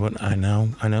show. I know.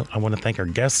 I want to thank our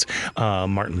guests,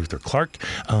 Martin Luther Clark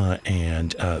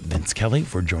and Vince Kelley,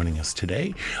 for joining us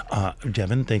today.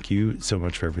 Devin, thank you so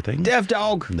much for everything. Dev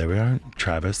Dog. There we are.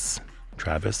 Travis,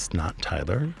 not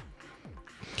Tyler.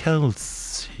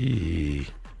 Kelsey.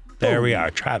 There we are.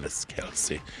 Travis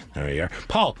Kelsey. There we are.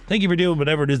 Paul, thank you for doing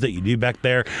whatever it is that you do back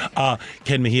there.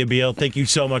 Ken Mejia Beal, thank you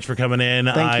so much for coming in.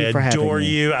 Thank you for having me. I adore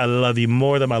you. I love you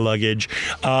more than my luggage.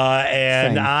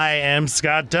 And Same. I am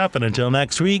Scott Duff. And until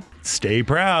next week, stay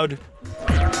proud.